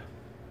sweep.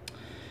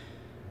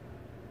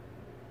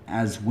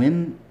 As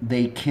when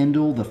they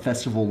kindle the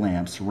festival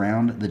lamps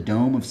round the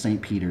dome of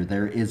St. Peter,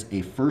 there is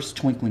a first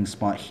twinkling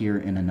spot here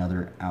and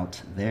another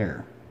out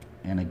there.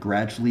 And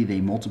gradually they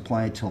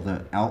multiply till they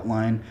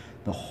outline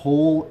the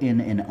whole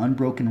in an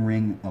unbroken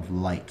ring of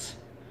light.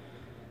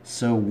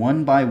 So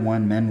one by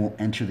one men will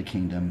enter the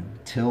kingdom,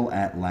 till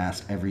at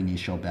last every knee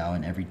shall bow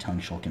and every tongue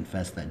shall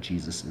confess that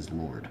Jesus is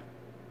Lord.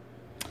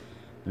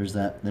 There's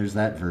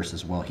that verse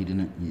as well. He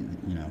didn't,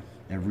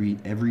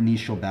 every knee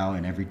shall bow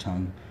and every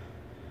tongue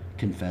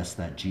confess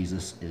that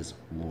Jesus is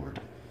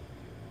Lord.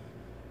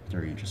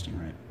 Very interesting,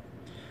 right?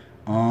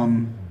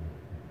 Um,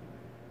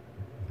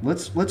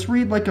 let's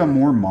read like a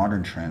more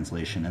modern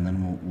translation, and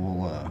then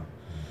we'll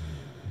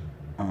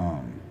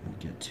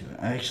get to it.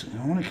 I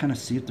want to kind of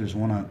see if there's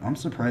one on. I'm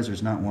surprised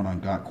there's not one on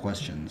Got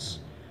Questions.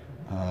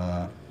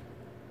 Uh,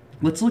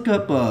 let's look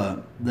up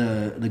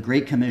the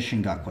Great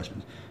Commission Got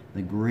Questions.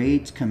 The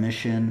Great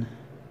Commission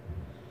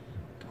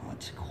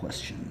Got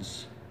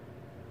Questions.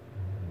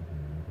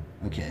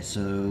 Okay, so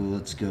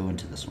let's go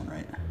into this one,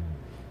 right?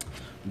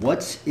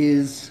 What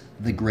is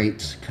the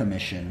Great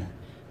Commission?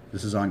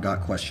 This is on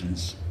Got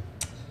Questions.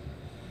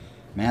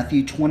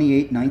 Matthew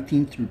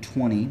 28:19 through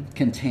 20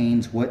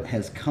 contains what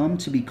has come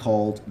to be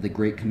called the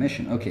Great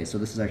Commission. Okay, so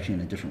this is actually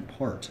in a different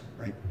part,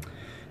 right?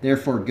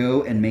 Therefore,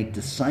 go and make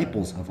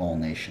disciples of all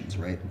nations,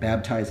 right?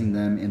 Baptizing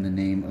them in the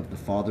name of the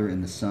Father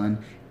and the Son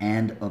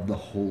and of the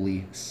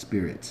Holy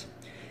Spirit.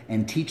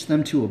 And teach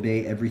them to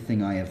obey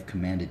everything I have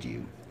commanded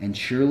you. And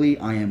surely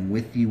I am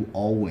with you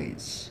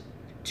always,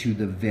 to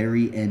the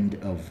very end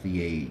of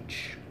the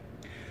age.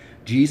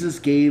 Jesus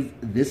gave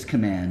this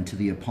command to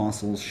the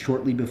apostles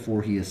shortly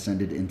before he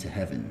ascended into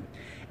heaven,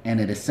 and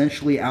it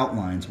essentially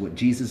outlines what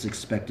Jesus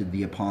expected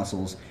the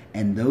apostles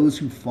and those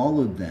who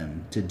followed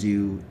them to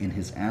do in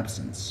his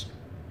absence.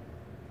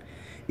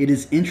 It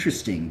is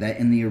interesting that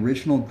in the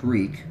original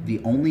Greek,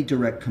 the only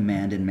direct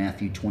command in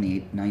Matthew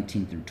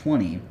 28:19 through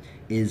 20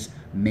 is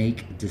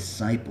make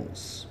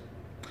disciples.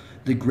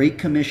 The Great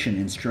Commission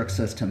instructs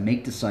us to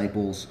make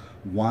disciples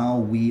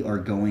while we are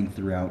going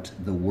throughout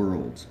the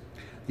world.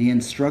 The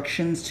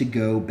instructions to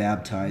go,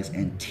 baptize,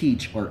 and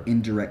teach are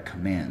indirect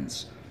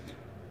commands,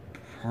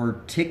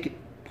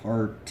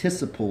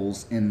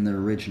 participles in the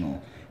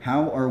original.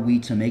 How are we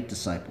to make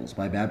disciples?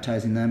 By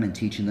baptizing them and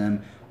teaching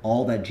them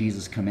all that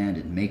Jesus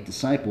commanded. Make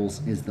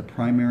disciples is the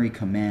primary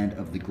command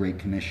of the Great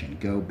Commission.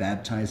 Go,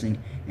 baptizing,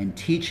 and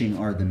teaching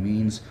are the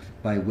means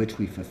by which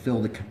we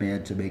fulfill the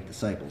command to make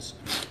disciples.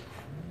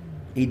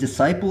 A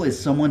disciple is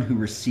someone who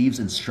receives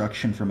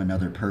instruction from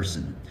another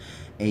person.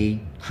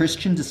 A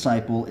Christian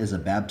disciple is a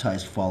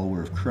baptized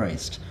follower of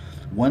Christ,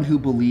 one who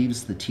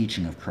believes the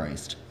teaching of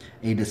Christ.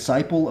 A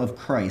disciple of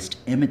Christ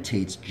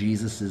imitates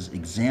Jesus'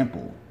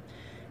 example,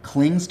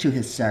 clings to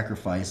his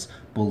sacrifice,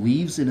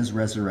 believes in his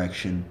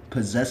resurrection,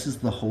 possesses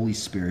the Holy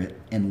Spirit,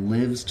 and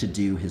lives to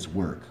do his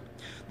work.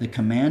 The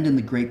command in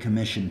the Great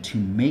Commission to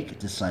make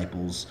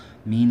disciples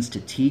means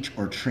to teach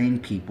or train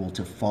people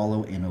to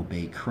follow and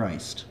obey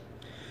Christ.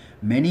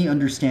 Many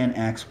understand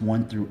Acts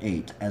 1 through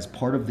 8 as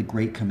part of the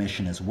Great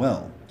Commission as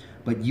well.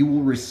 But you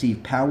will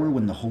receive power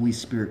when the Holy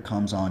Spirit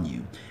comes on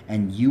you,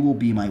 and you will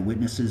be my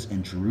witnesses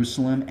in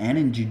Jerusalem and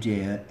in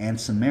Judea and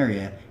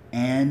Samaria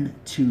and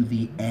to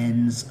the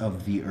ends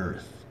of the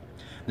earth.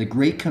 The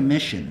Great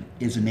Commission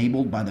is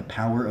enabled by the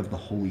power of the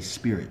Holy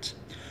Spirit.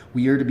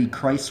 We are to be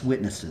Christ's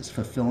witnesses,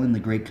 fulfilling the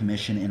Great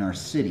Commission in our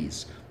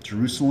cities,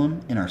 Jerusalem,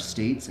 in our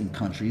states and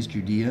countries,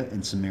 Judea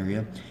and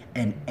Samaria,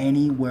 and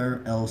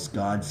anywhere else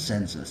God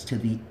sends us, to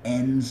the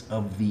ends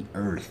of the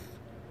earth.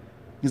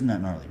 Isn't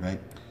that gnarly, right?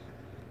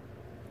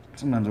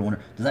 Sometimes I wonder,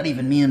 does that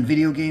even mean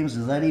video games?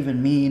 Does that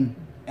even mean,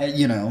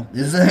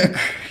 is that,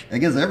 I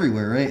guess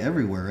everywhere, right?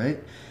 Everywhere,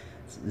 right?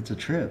 It's a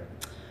trip.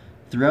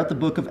 Throughout the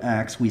book of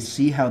Acts, we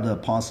see how the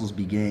apostles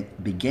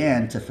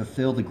began to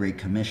fulfill the Great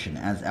Commission,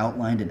 as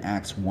outlined in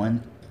Acts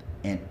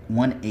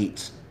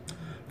 1:8.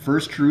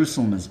 First,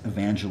 Jerusalem is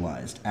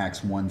evangelized,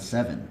 Acts 1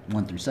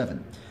 through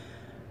 7.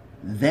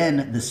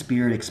 Then the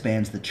Spirit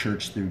expands the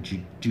church through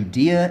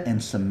Judea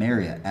and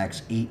Samaria,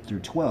 Acts 8 through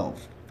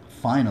 12.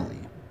 Finally,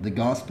 the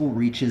gospel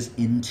reaches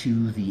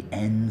into the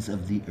ends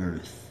of the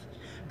earth,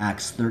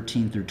 Acts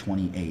 13 through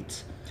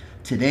 28.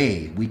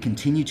 Today, we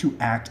continue to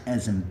act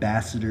as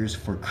ambassadors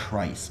for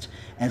Christ,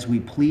 as we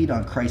plead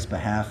on Christ's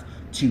behalf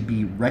to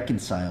be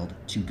reconciled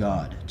to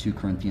God, 2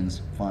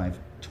 Corinthians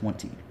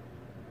 5:20.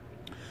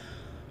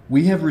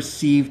 We have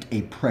received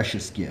a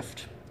precious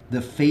gift,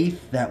 the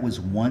faith that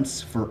was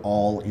once for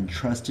all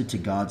entrusted to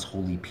God's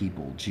holy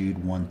people,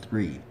 Jude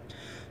 1:3.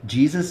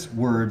 Jesus'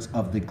 words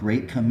of the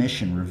Great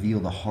Commission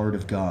reveal the heart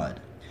of God,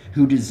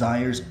 who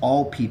desires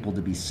all people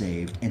to be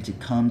saved and to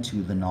come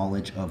to the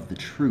knowledge of the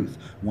truth,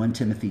 1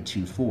 Timothy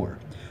 2:4.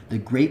 The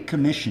Great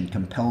Commission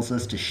compels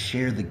us to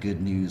share the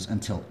good news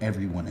until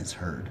everyone is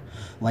heard,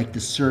 like the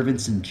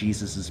servants in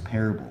Jesus'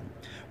 parable.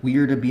 We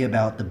are to be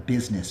about the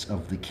business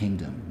of the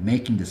kingdom,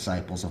 making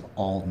disciples of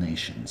all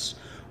nations.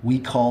 He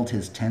called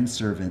his 10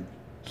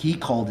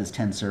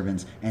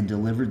 servants and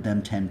delivered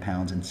them 10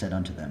 pounds and said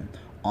unto them,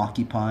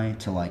 occupy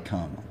till I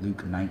come.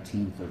 Luke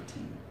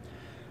 19:13.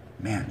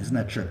 Man, isn't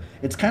that true?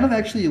 It's kind of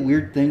actually a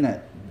weird thing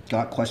that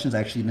Got Questions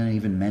actually didn't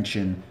even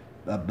mention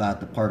about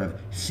the part of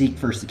seek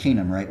first the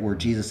kingdom, right? Where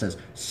Jesus says,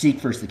 seek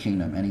first the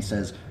kingdom. And he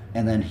says,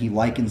 and then he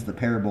likens the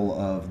parable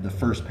of the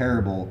first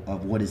parable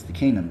of what is the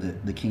kingdom.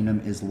 The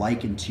kingdom is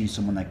likened to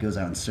someone that goes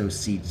out and sows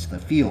seeds to the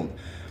field.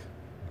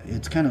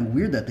 It's kind of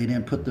weird that they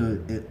didn't put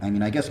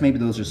I guess maybe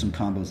those are some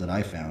combos that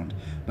I found,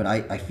 but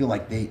I feel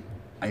like you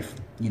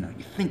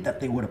think that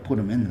they would have put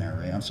them in there,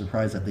 right? I'm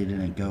surprised that they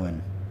didn't go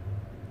and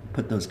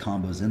put those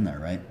combos in there,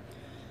 right?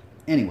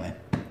 Anyway,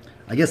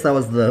 I guess that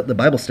was the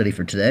Bible study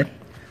for today.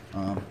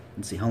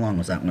 Let's see, how long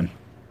was that one?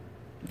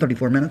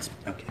 34 minutes?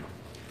 Okay.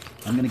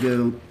 I'm going to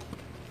go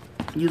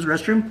use the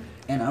restroom,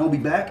 and I will be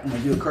back, and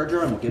I'll do a card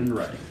draw, and we'll get into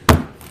writing.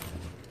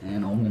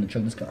 And I'm going to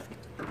chug this coffee.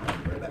 I'll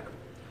be right back.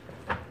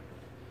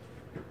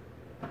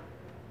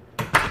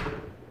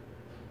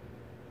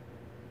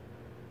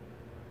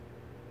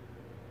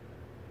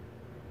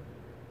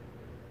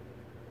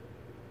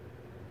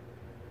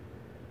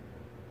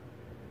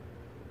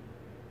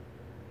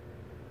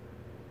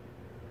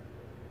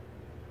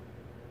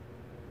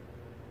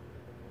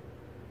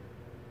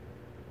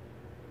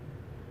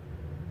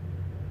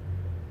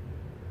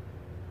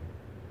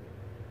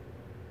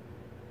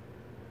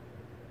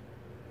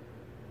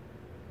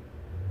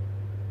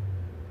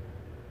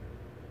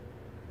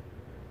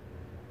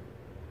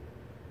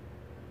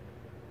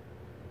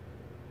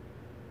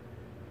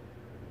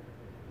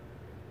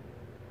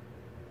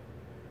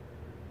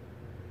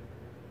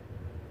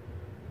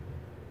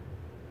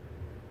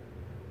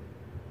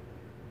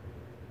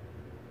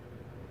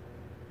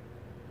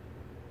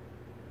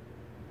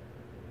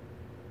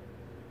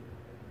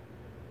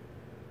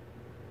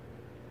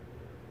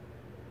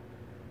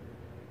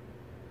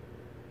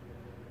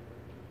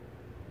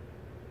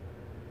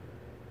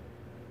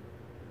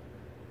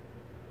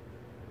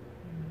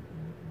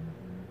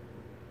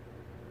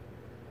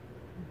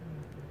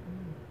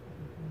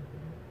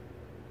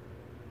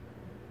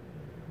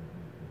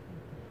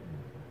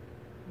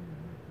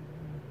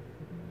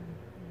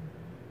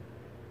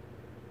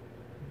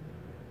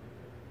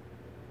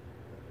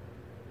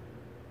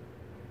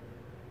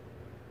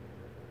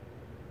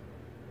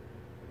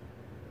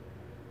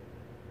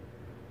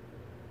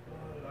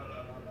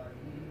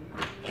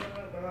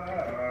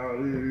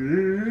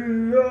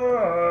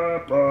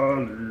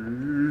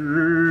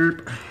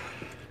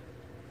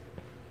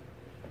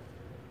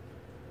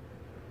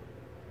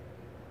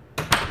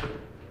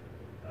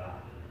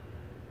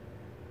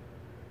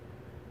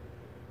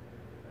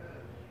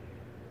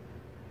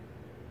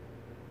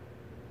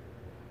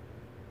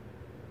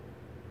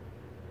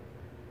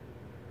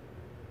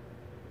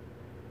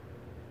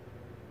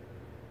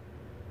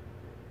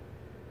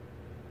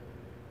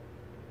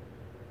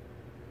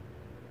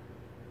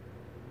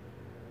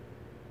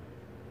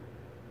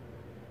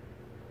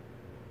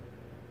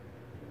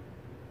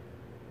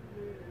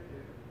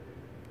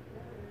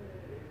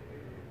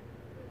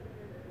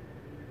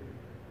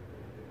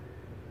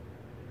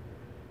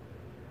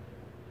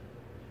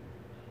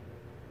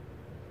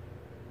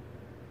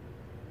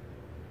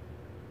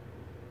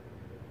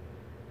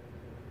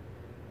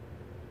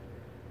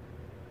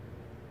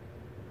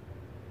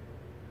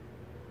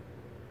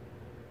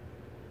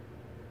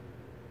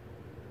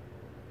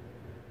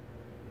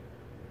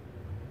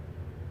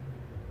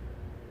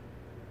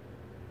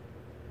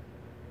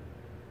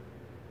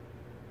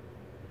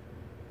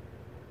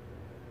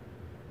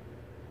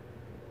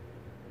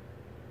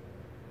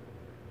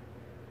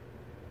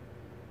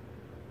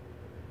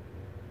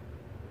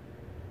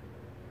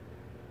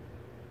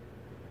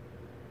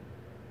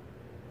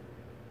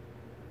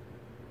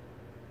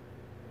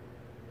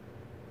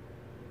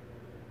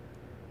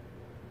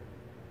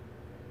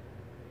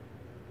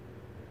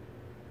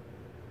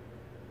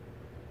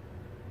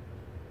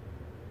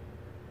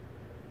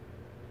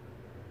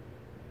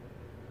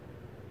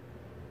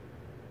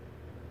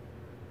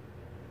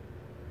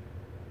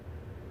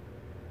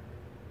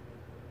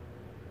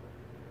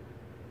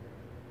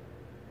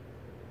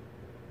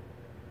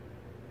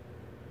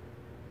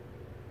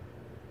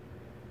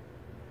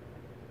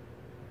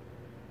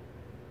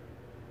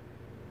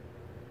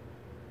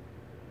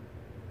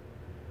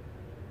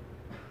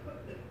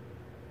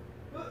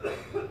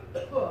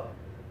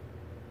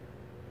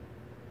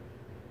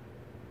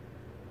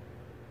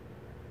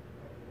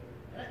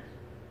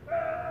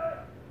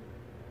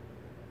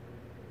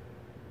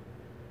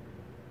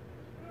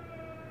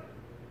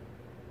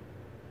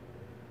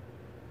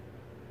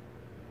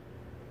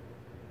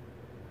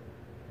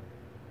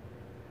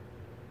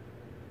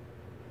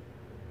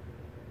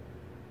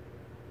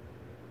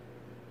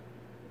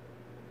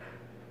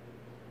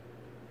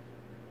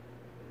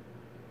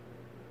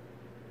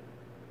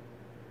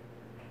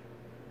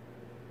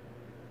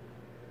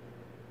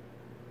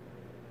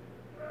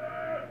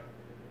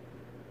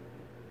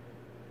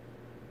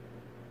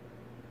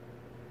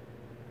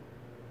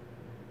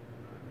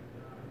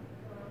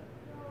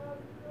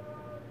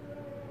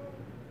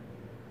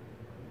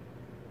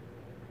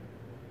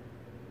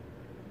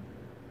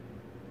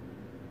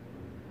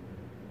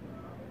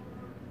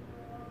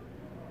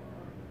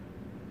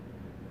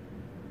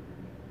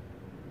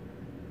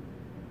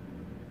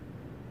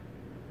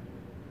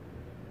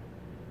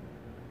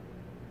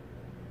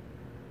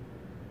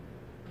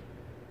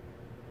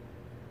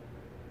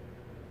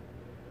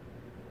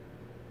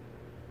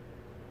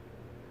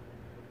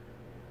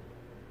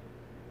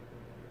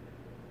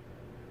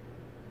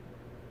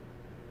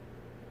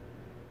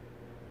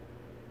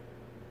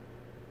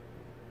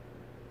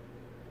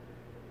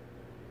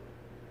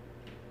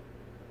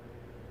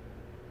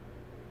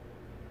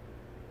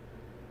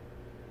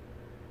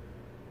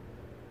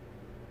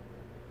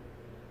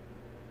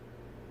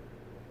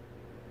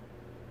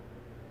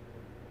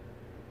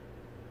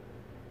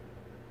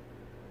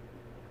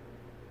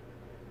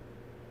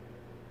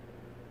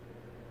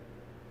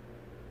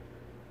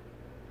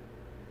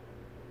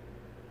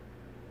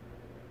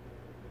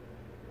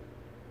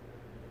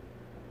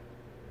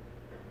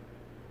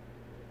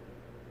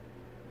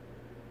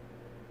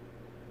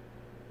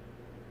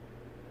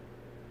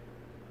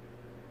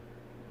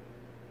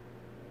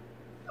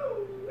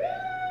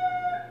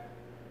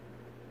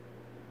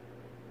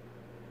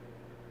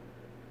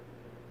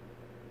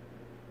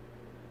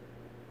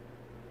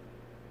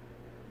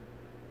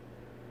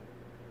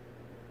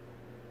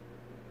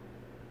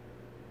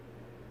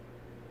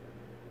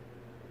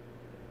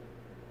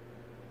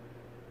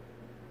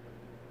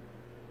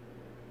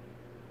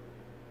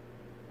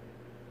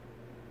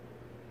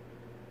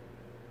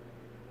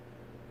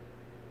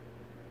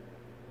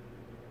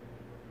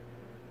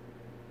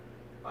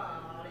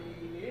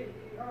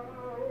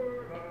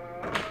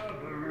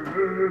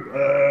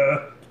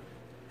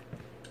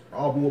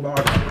 I'll move back.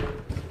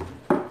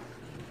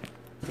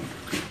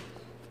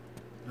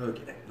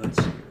 Okay,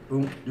 let's see.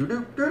 Boom.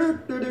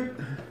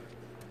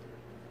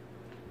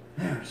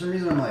 Man, for some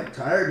reason I'm like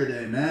tired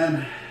today,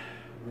 man.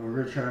 Well,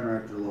 we're gonna try them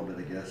after a little bit,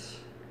 I guess.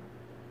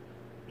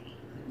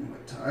 I'm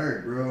like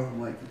tired, bro.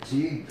 I'm like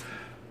fatigued.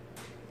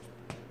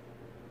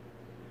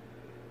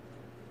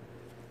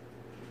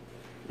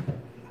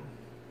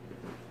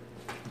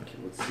 Okay,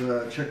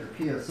 let's check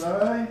the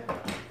PSI.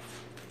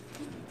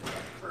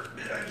 First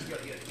bit, I just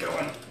gotta get it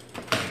going.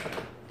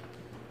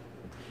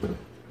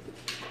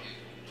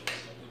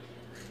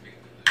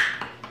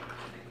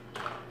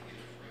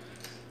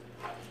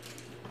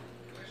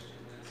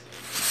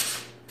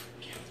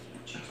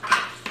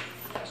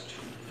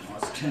 Oh,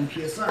 it's 10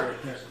 PSI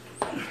right there.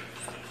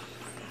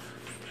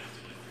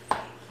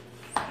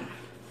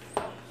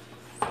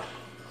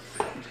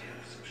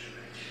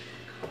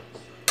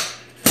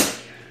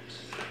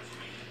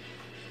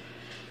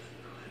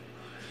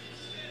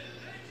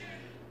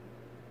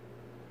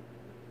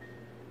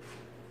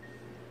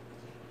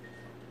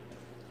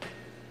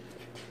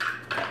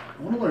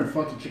 I want to learn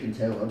funky chicken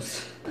tail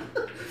ups.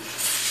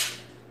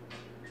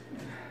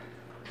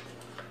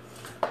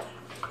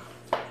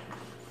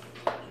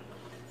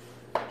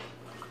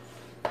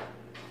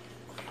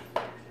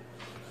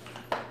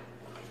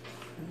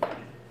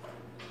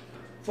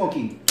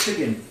 Funky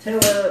chicken tail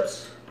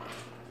ups.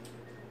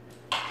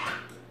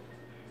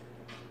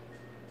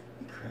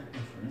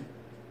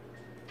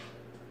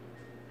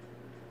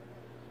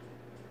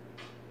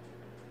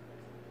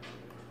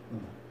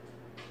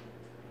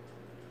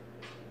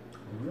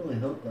 I really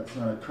hope that's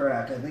not a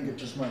crack. I think it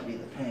just might be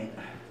the paint.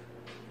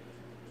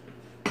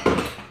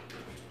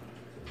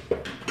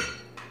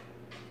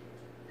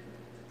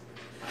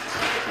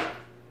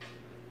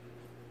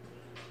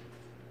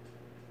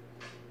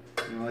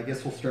 Well, I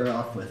guess we'll start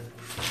off with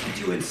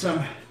doing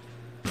some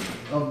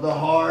of the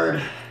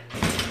hard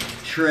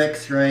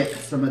tricks, right?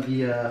 Some of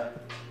the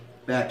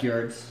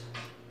backyards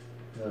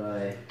that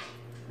I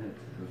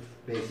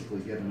have basically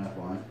given up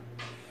on.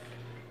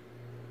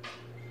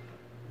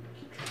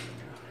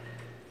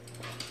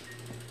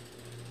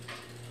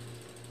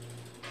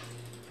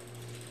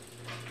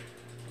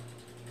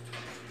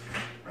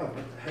 Oh, what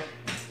the heck?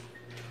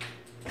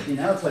 See,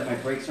 now it's like my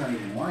brakes aren't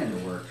even wanting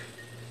to work.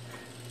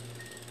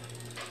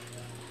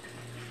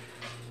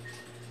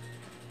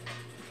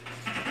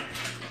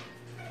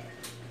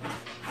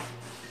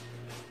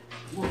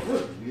 Whoa, that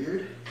was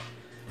weird.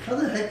 How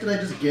the heck did I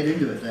just get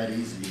into it that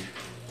easy?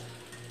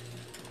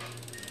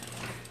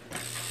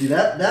 See,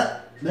 I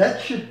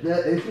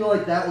feel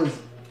like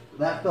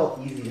that felt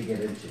easy to get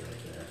into right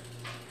there.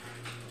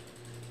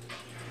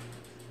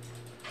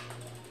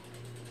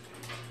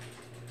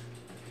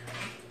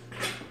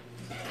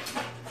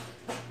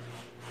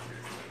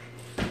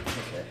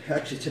 Okay,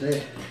 actually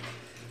today,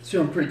 it's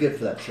feeling pretty good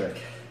for that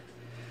trick.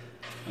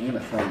 I'm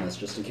gonna film this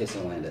just in case I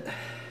land it.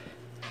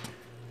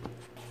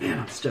 Man,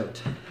 I'm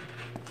stoked.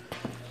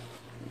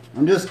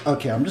 I'm just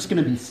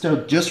gonna be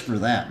stoked just for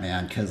that,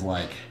 man, cause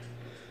like,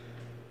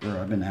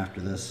 bro, I've been after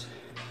this.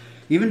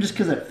 Even just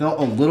cause it felt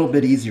a little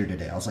bit easier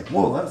today. I was like,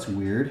 whoa, that's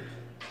weird.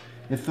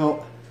 It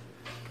felt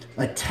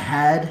a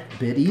tad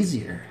bit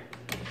easier.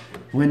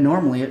 When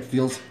normally it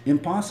feels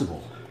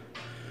impossible,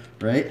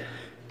 right?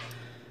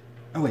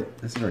 Oh wait,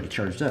 this is already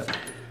charged up.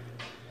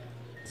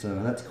 So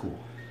that's cool.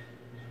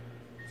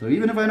 So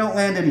even if I don't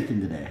land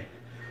anything today,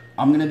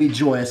 I'm gonna be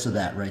joyous of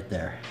that right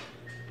there.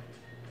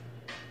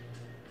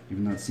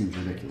 Even though it seems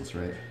ridiculous,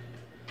 right?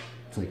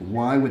 It's like,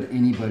 why would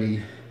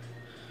anybody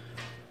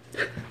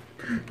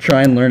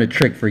try and learn a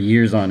trick for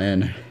years on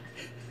end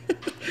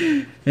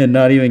and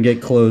not even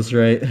get close,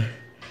 right?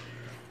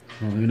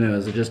 Well, who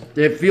knows?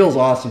 It feels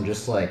awesome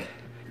just like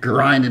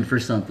grinding for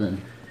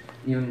something.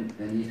 And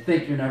you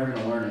think you're never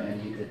gonna learn it,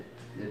 and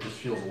it just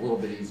feels a little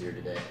bit easier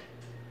today.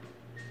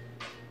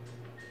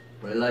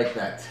 But I like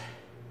that.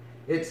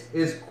 It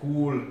is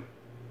cool.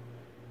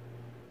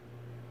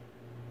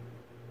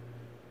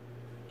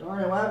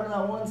 Darn it, what happened to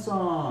that one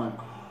song?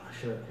 Oh,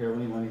 shit. Here, let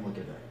me look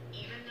at that.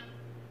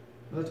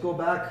 Let's go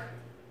back.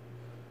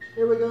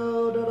 Here we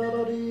go. Da da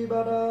da dee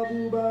ba da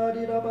boo ba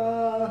dee da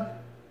ba.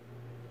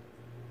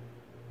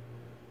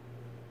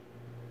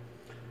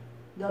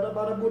 Da da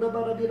ba da boo da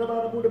ba da dee da ba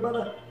da boo da ba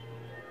da.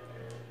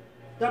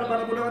 Da da ba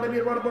da boo da ba da dee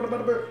da ba da boo da ba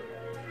da boo.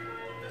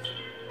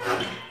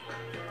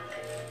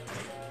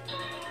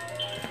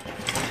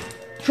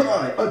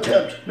 Try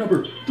attempt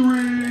number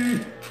 3.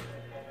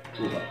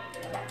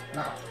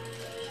 Now.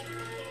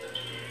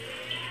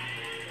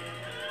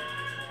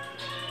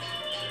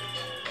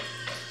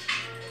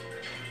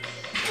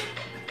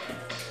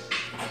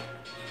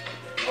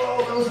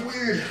 Oh, that was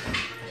weird.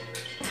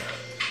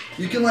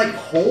 You can like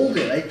hold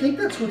it. I think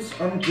that's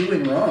what I'm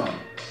doing wrong.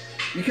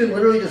 You can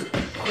literally just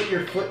put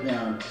your foot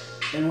down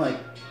and like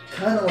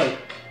kind of like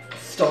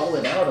stall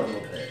it out a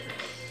little bit.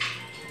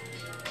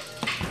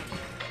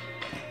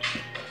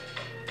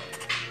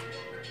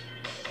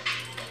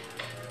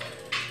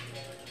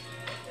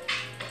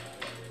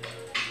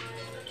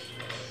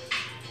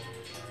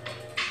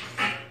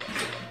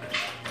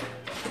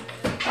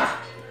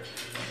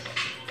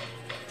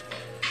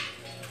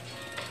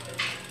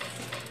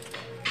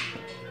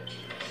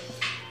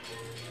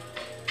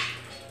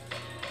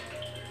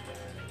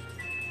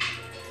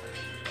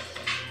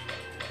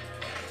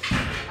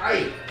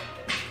 tight.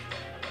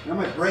 Now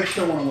my brakes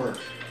don't want to work.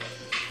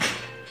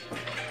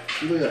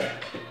 Look at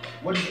that.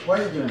 Why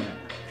are you doing that?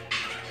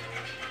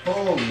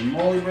 Holy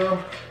moly,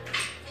 bro.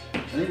 I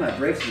think my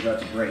brakes are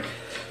about to break.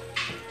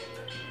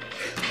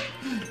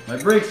 My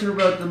brakes are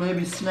about to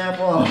maybe snap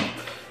off.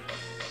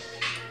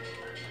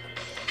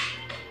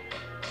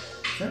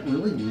 Is that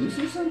really loose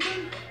or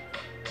something?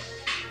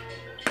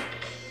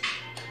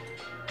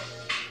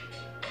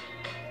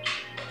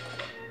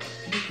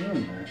 What are you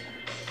doing, man?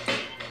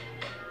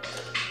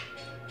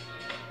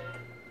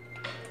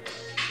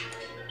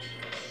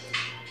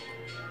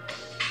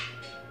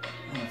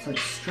 Oh, it's like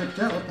stripped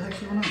out. What the heck's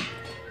going on?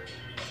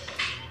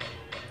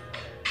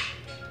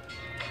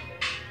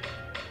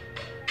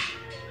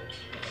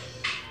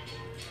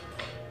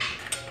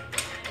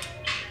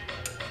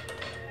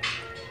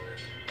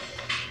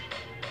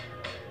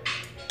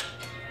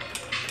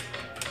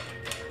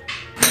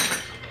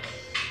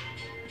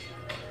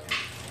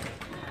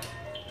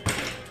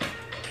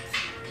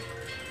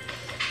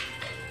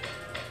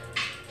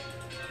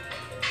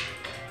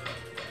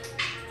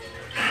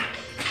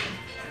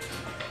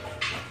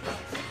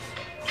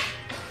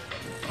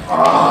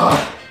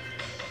 Ah,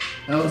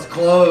 that was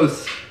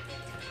close.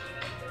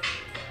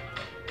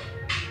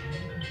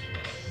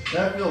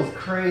 That feels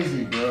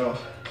crazy, bro.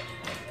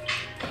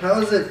 How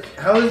is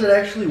it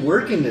actually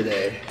working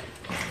today?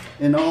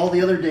 And all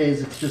the other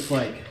days, it's just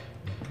like,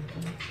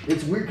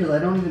 it's weird because I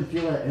don't even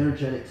feel that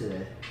energetic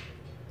today.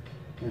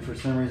 And for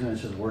some reason,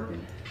 it's just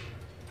working.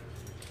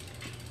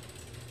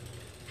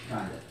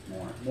 Kind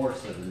of, more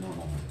so than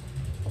normal.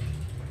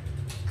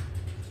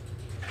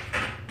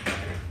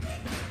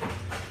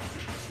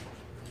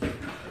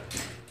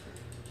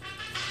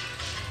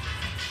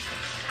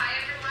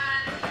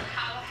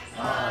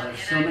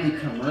 So many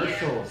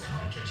commercials.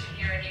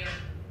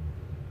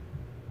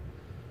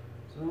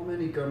 So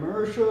many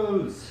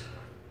commercials.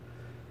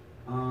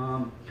 I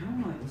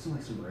don't like listen to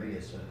like some radio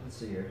stuff. Let's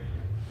see here.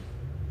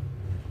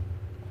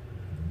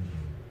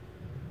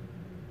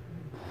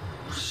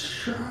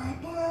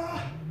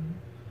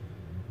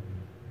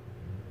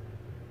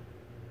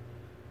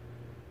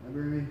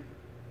 Library.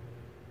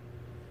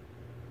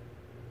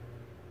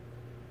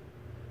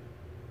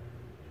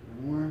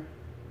 More.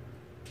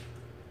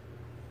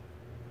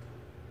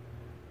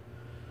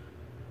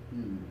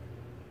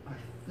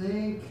 I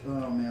think,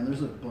 oh man,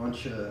 there's a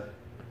bunch of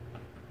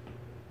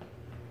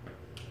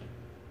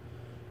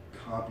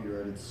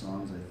copyrighted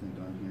songs I think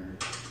on here.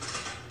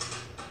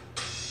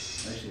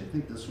 Actually, I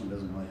think this one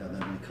doesn't really have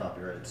that many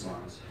copyrighted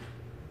songs.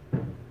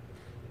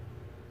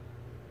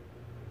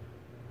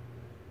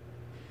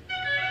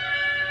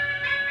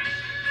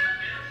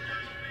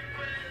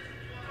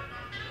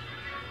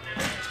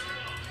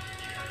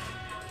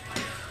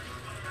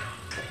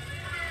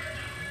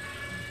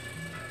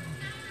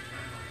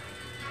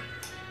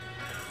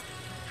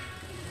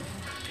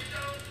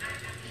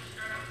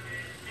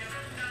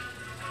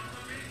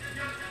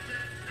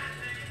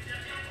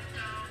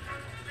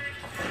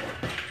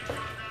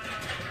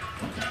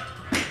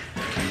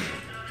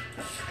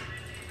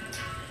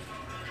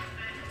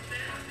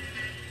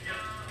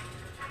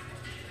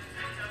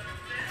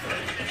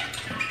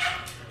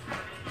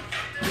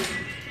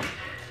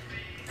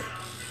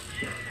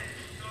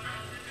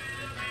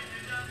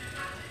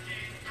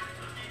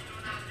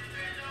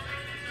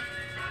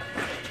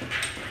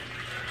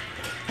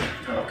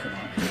 Oh, come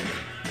on.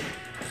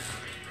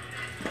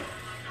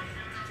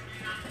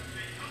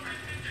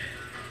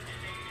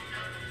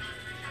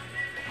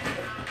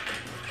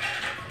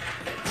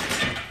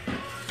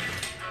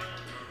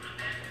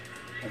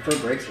 My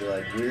front brakes are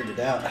like weirded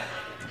out. I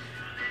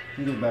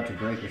think they're about to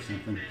break or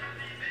something.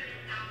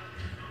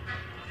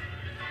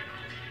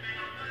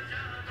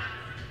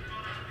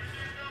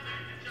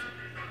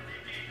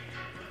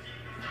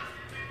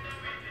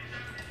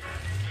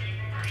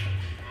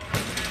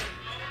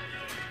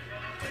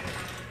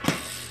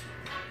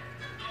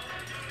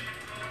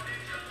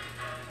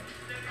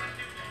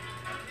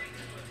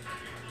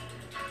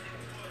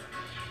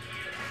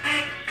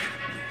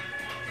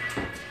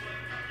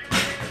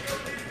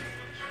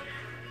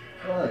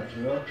 What,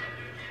 Joe?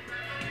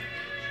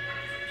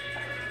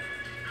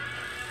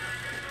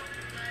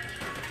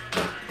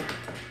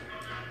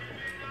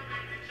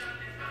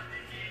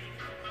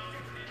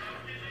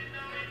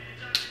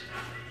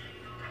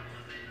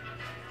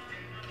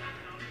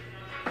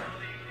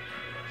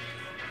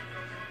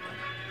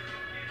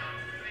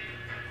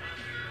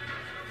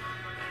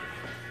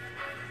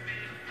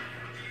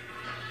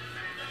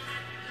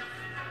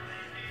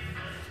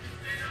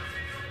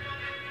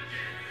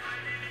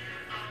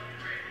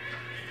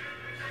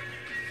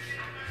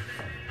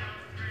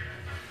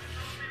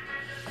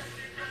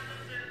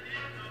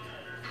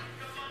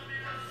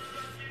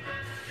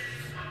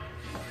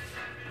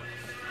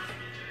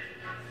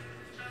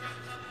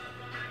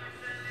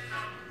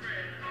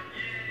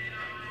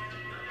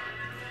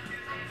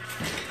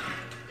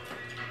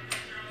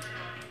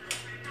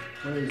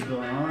 What is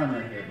going on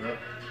right here, bro?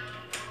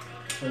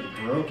 It's like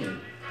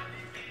broken.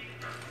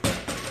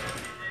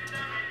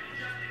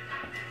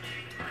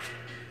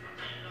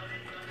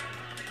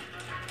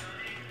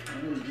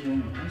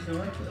 I still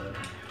like that.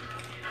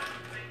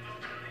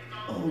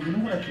 Oh, you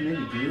know what I can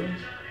maybe do?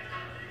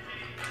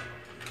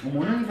 I'm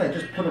wondering if I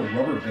just put a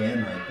rubber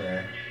band right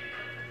there.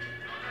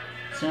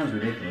 Sounds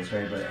ridiculous,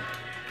 right? But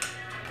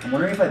I'm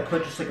wondering if I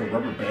put just like a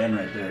rubber band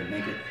right there to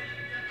make it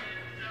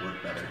work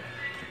better.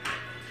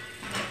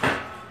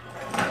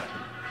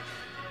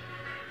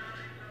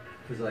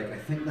 Because like I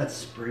think that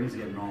spring's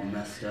getting all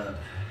messed up.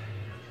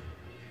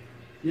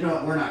 You know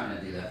what? We're not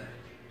gonna do that.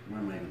 Why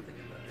am I even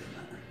thinking about doing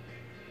that?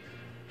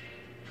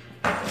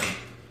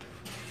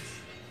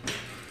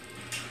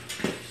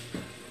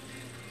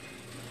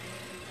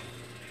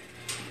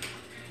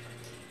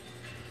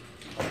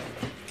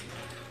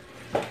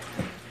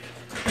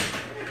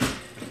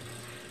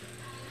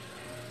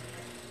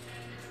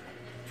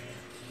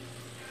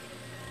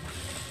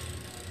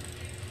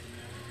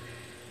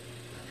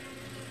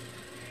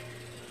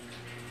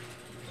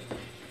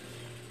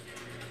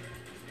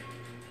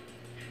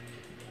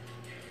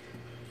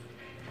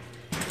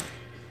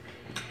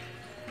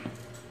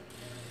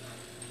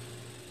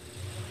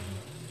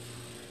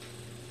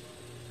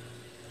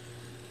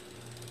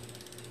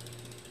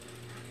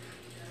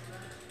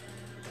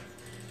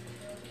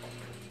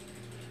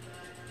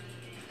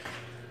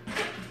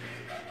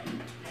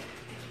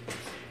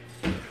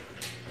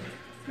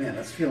 Man,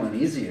 that's feeling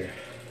easier.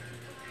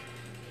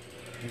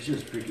 It's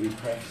just freaking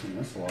practicing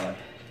this a lot.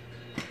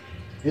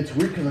 It's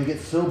weird because I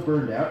get so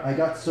burned out. I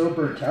got so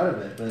burnt out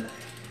of it, but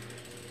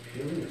I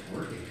feel like it's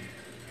working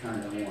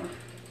kind of more.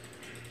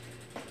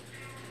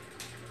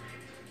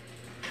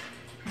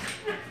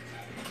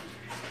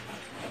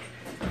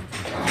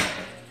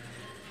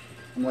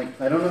 I'm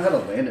like, I don't know how to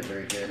land it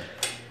very good.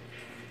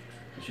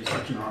 It's just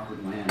such an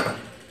awkward land.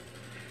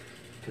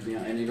 Because, you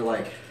know, I need to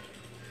like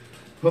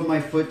put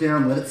my foot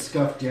down, let it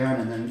scuff down,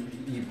 and then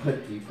you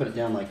put it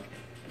down like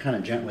kind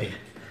of gently.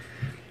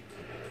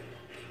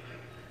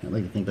 I'd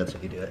like to think that's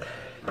how you do it.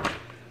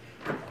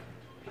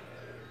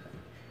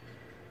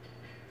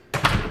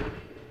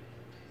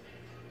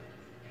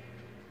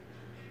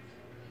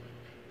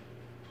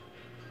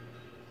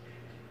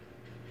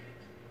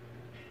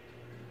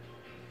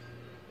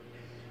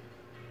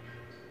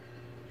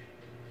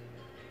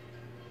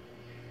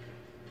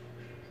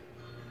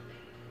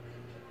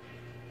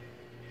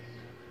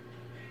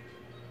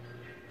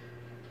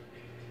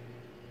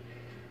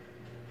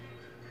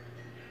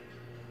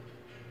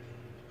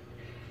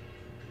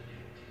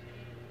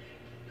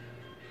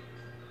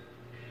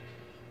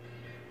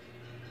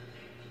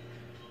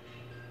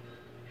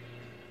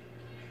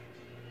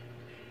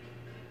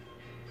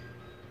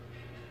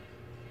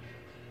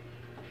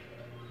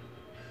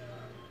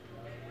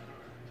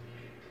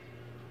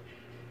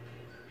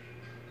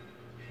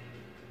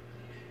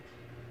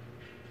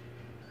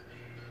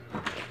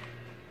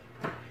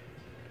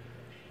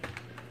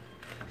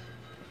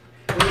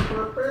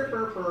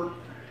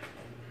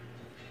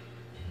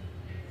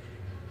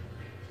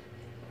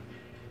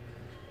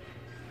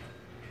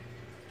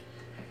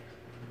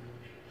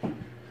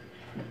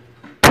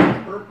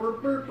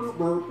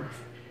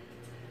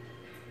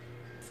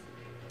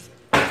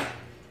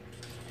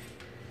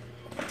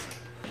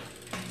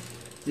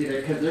 See,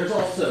 there's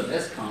also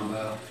this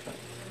combo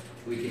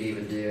we could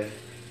even do.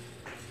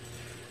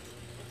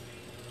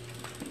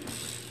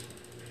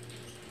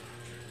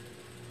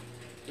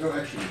 Oh,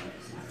 actually, no,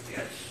 it's not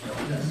good. I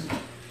like this.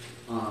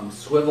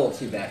 Swivel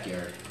to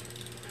backyard.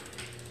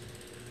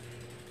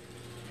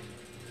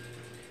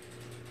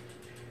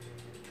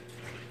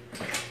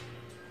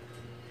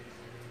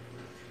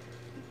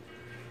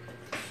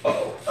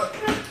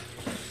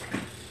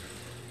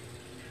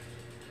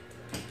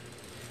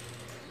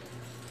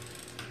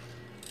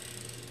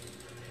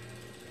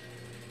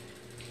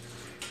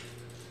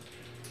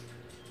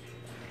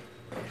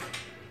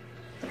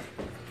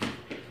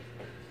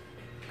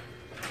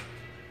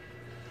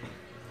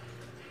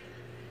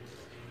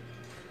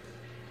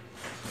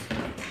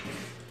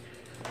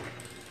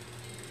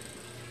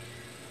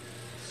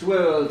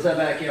 Swivel to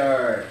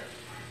backyard.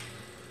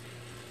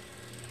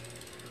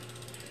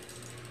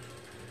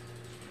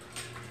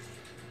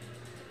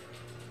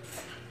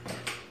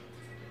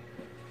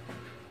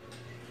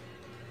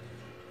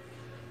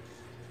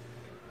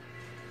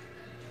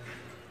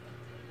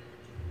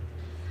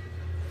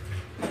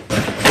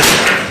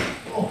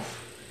 Oh.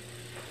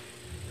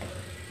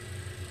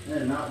 That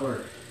did not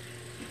work.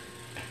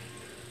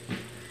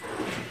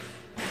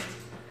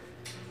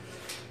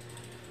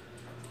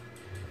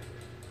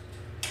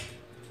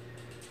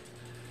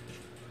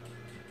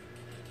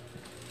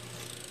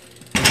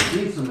 I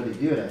need somebody to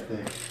do it, I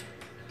think.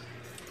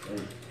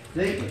 I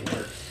think it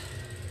works.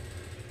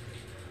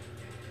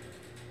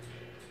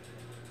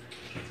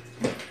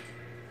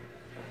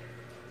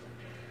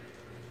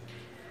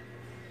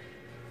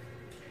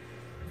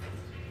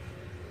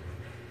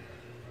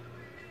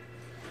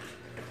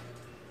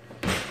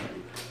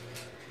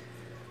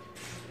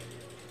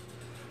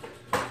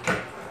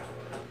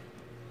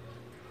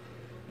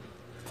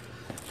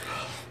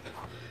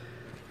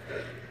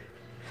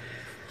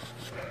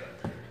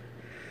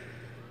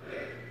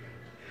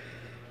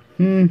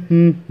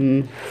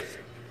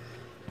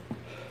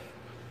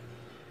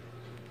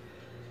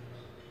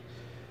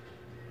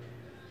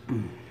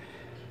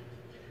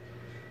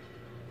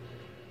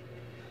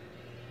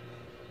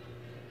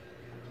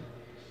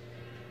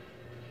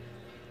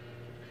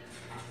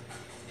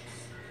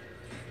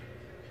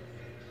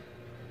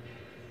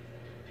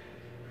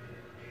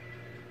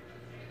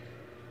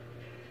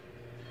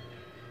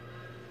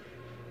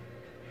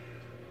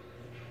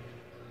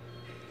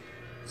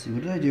 Let's see,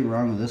 what did I do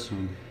wrong with this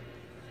one?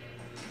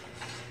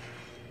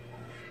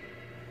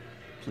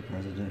 I'm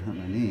surprised it didn't hurt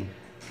my knee.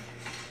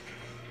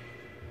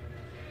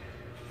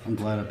 I'm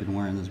glad I've been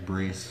wearing this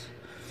brace.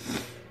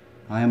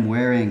 I am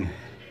wearing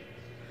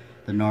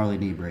the gnarly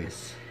knee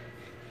brace.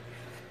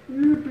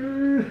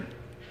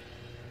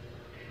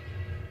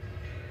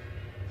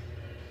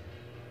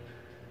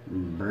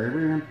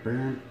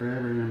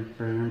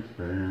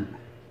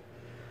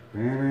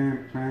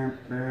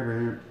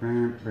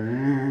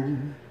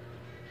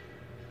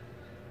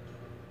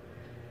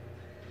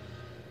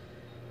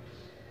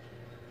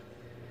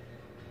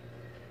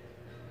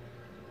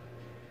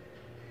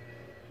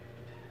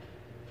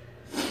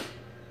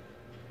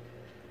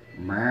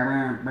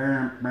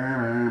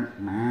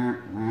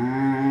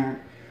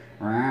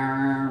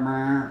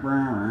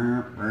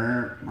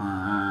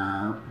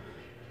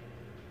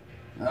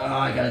 Oh,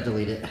 I gotta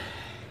delete it.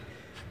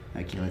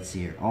 Okay, let's see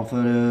here. All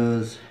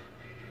photos,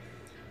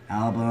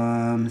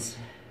 albums,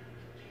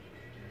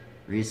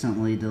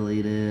 recently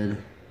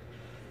deleted,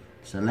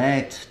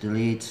 select,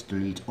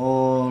 delete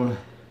all.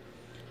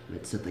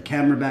 Let's set the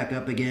camera back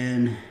up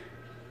again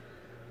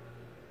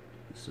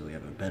so we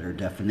have a better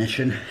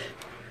definition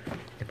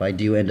if I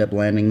do end up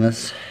landing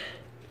this.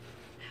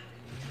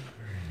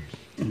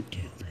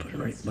 Okay, let's put it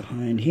right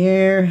behind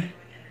here.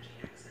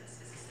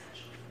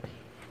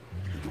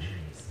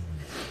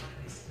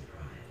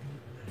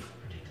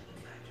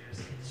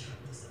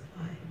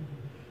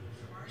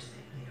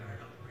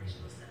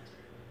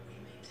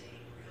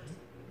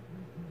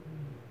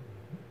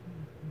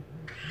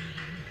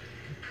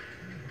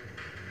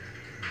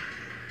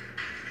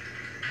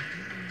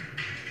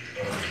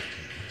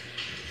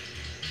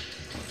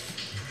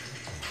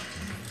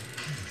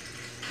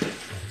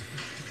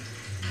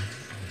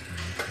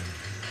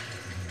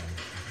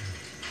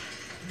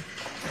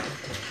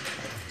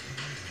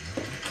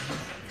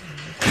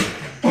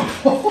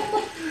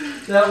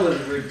 That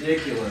was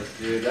ridiculous,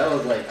 dude. That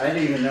was like, I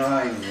didn't even know how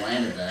I even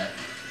landed that.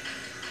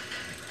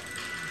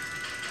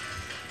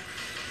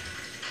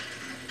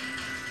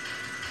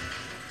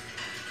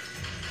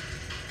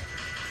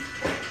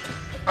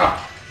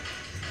 Ah.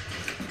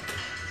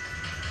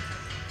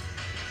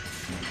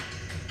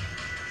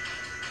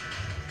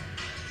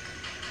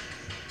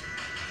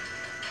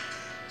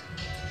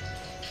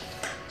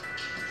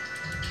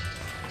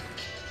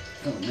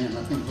 Oh man,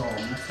 that thing's all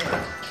messed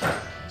up.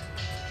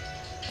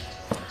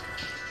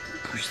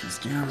 Push this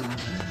down a little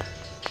bit.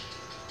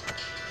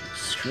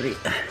 Straight.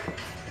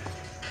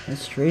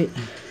 That's straight.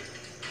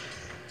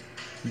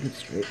 Good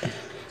straight.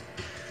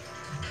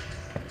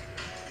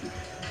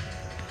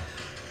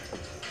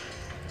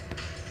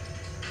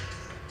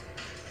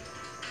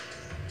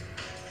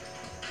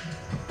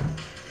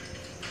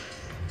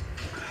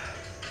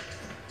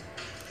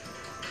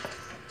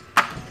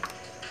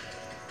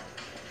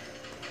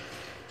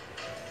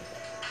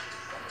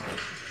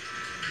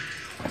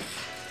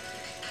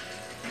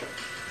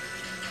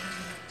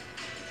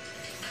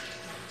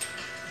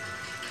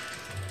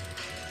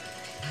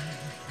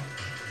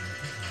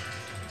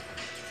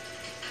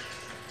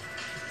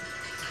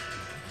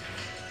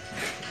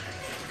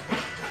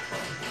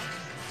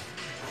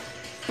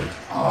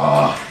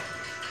 Oh,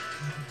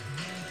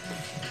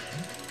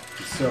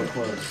 so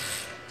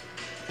close.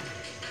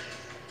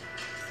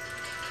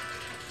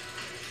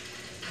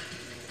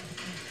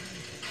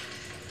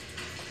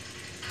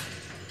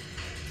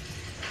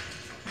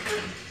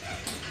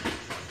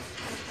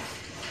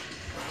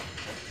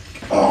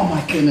 Oh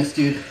my goodness,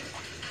 dude.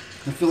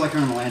 I feel like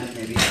I'm gonna land it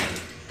maybe.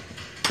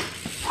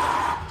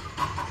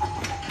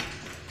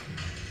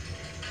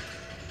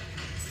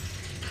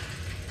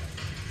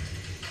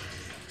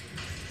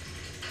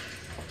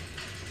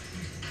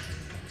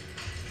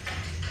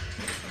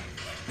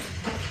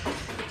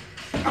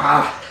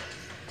 Ah,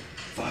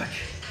 fuck.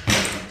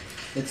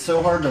 It's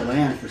so hard to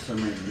land for some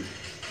reason.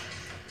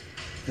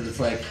 Because it's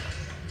like,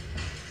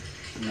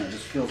 you know, it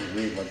just feels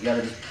weird. Like you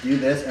gotta just do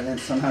this and then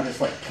somehow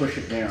just like push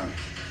it down.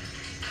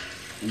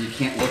 And you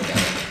can't look at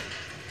it.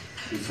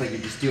 It's like you're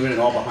just doing it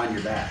all behind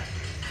your back.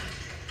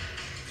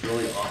 It's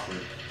really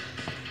awkward.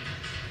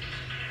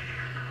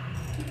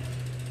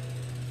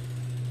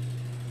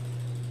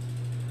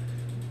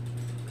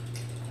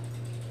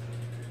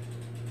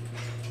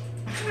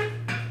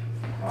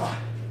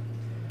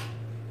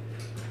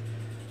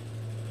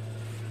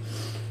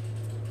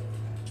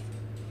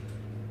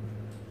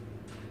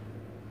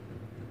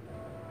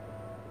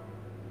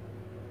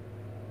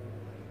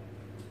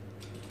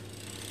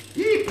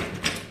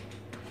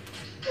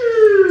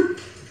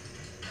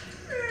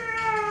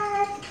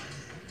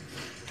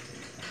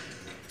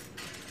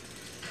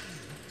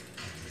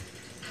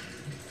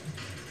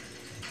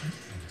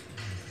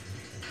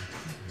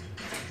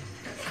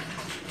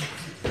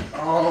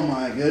 Oh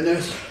my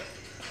goodness.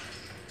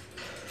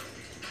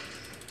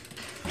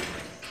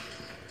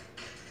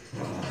 Oh,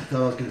 I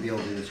thought I was going to be able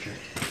to do this trick.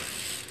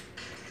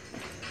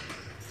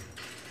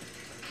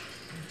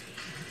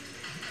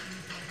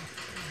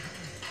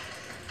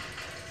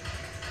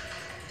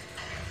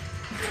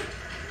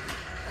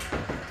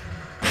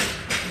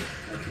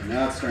 Okay,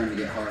 now it's starting to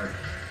get hard.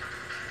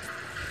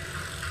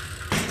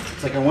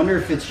 It's like, I wonder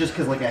if it's just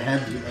because like I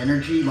had the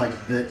energy,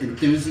 like the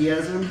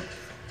enthusiasm,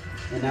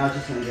 and now it's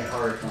just gonna get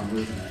harder if I'm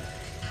losing it.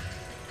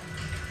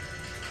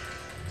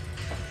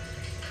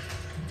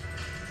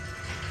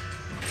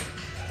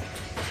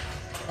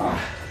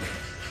 Ah.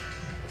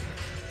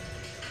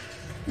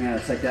 Man,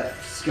 it's like that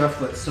scuff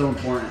foot's so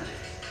important.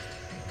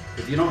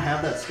 If you don't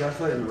have that scuff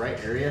foot in the right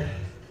area,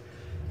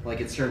 like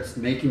it starts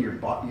making your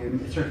bike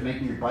lean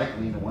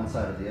to one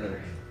side or the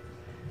other.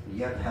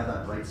 You have to have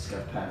that right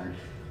scuff pattern.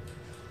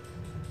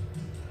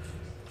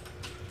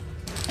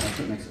 That's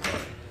what makes it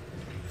hard.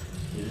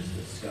 It is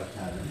the scuff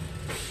pattern.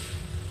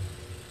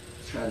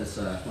 Let's try this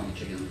funky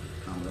chicken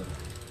combo.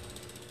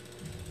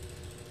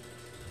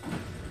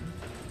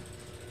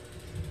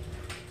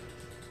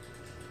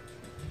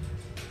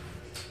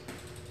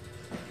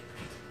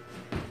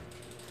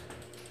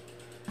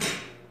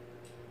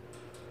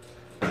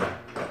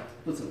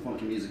 Put some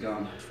funky music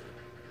on.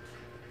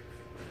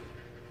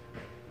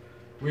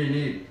 We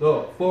need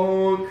the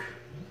funk.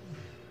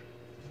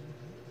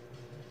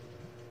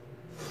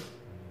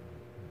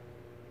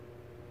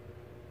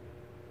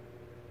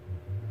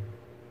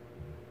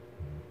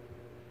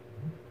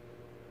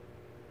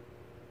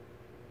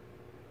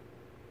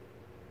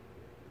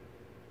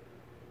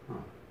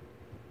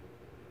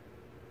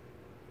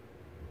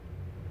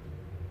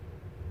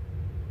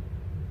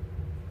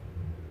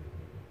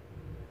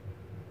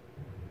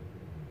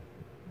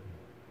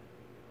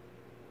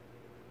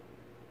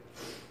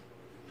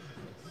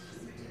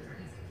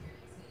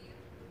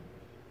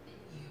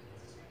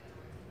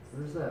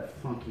 Where's that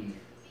funky?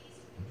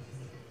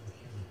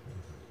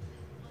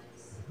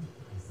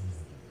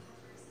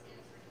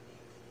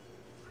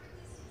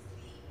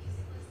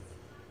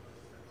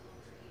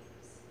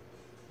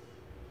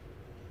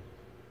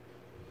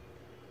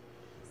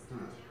 Huh.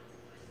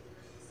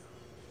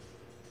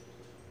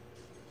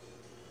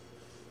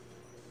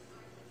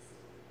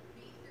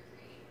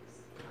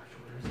 Gosh,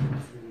 where's that?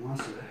 I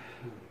lost it.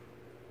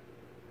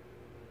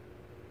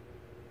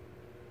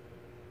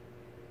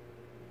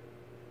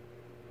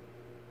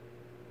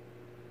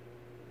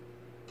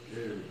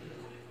 There we go.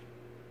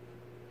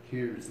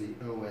 Here's the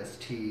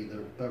OST,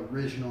 the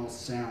original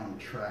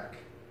soundtrack.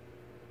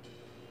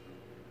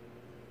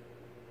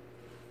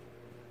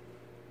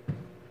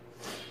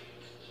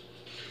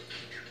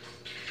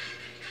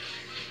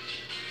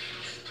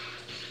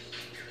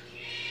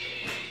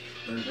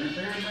 Bam, bam,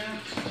 bam, bam.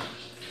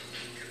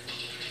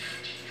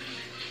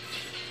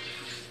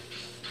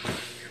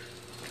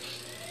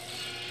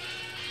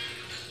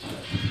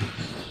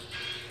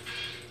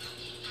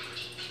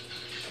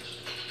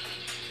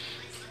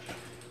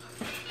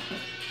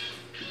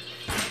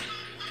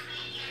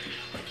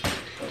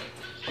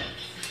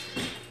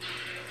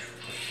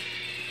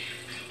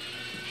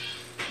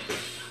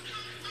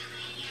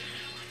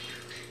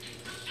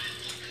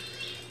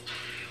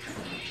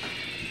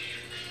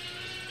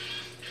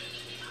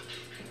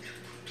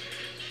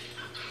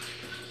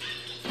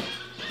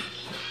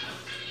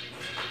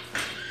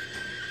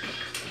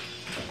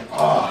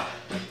 Oh,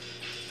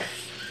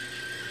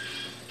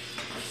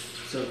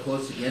 so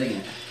close to getting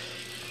it.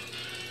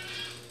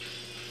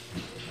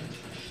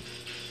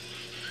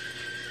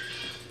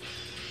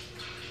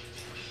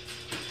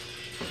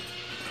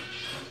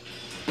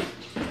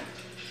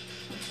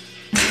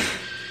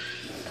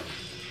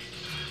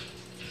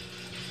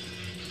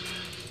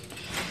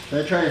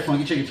 Should I try a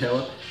funky chicken tail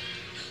whip?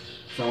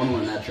 So I want to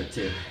learn that trick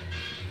too.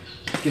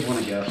 Let's give one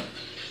a go.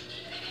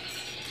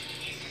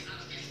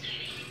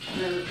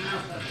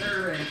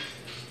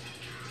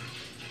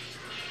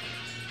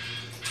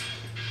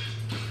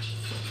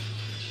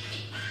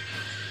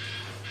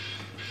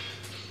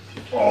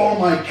 Oh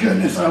my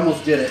goodness, I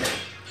almost did it.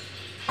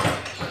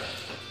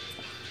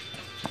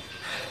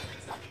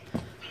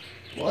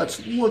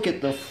 Let's look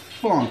at the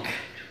funk.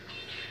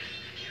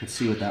 Let's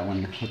see what that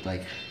one looked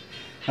like.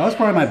 That was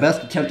probably my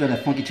best attempt at a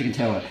funky chicken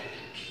tail whip.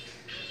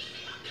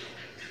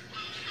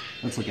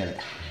 Let's look at it.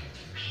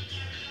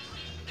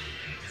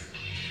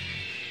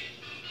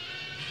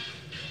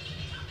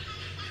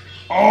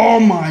 Oh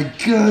my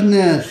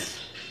goodness!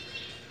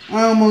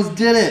 I almost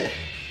did it!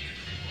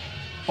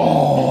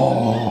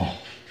 Oh!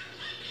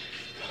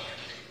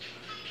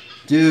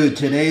 Dude,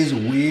 today's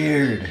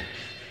weird.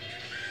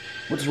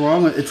 What's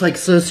wrong with it's like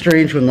so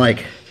strange when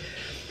like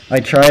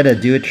I try to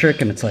do a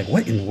trick and it's like,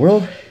 what in the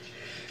world?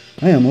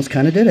 I almost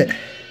kind of did it.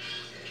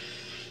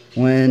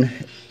 When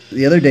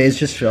the other days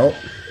just felt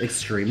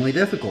extremely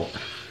difficult.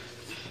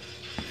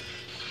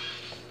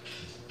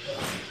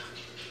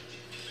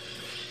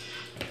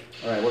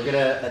 Alright, we're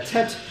gonna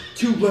attempt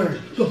to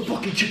learn the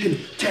fucking chicken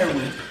tail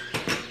whip.